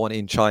Taiwan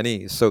in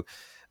Chinese. So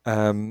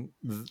and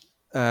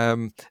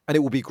it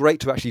will be great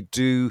to actually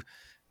do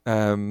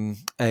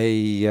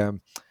a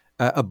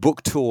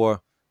book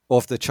tour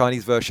of the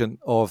Chinese version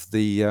of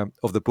the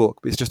book.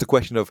 It's just a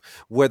question of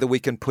whether we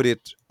can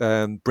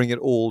bring it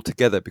all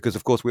together, because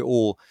of course we're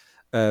all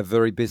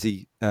very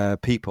busy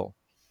people.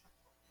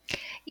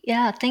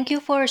 Yeah, thank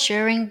you for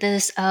sharing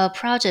this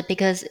project,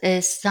 because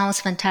it sounds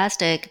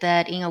fantastic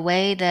that in a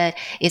way that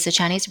it's a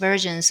Chinese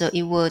version, so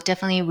it will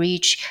definitely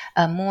reach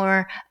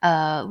more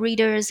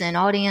readers and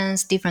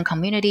audience, different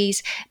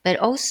communities, but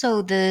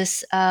also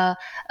this a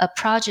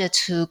project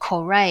to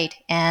co-write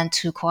and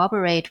to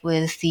cooperate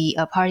with the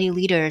party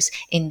leaders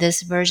in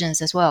these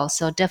versions as well.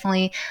 So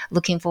definitely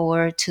looking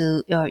forward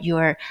to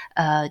your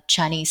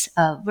Chinese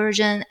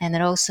version, and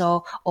then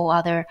also all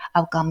other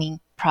upcoming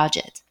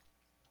projects.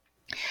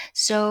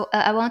 So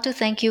I want to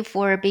thank you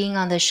for being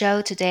on the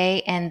show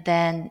today, and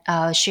then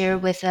share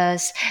with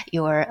us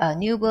your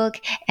new book,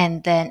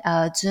 and then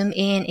zoom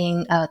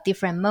in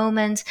different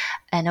moments,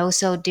 and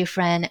also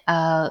different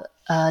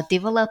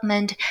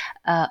development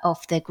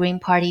of the Green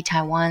Party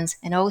Taiwan's,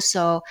 and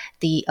also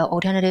the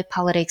alternative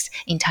politics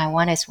in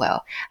Taiwan as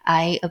well.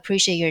 I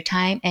appreciate your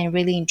time and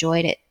really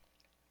enjoyed it.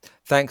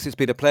 Thanks. It's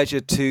been a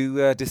pleasure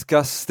to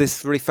discuss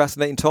this really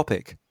fascinating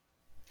topic.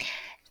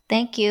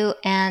 Thank you.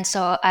 And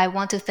so I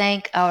want to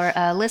thank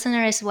our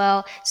listener as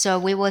well. So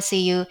we will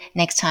see you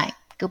next time.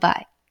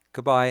 Goodbye.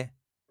 Goodbye.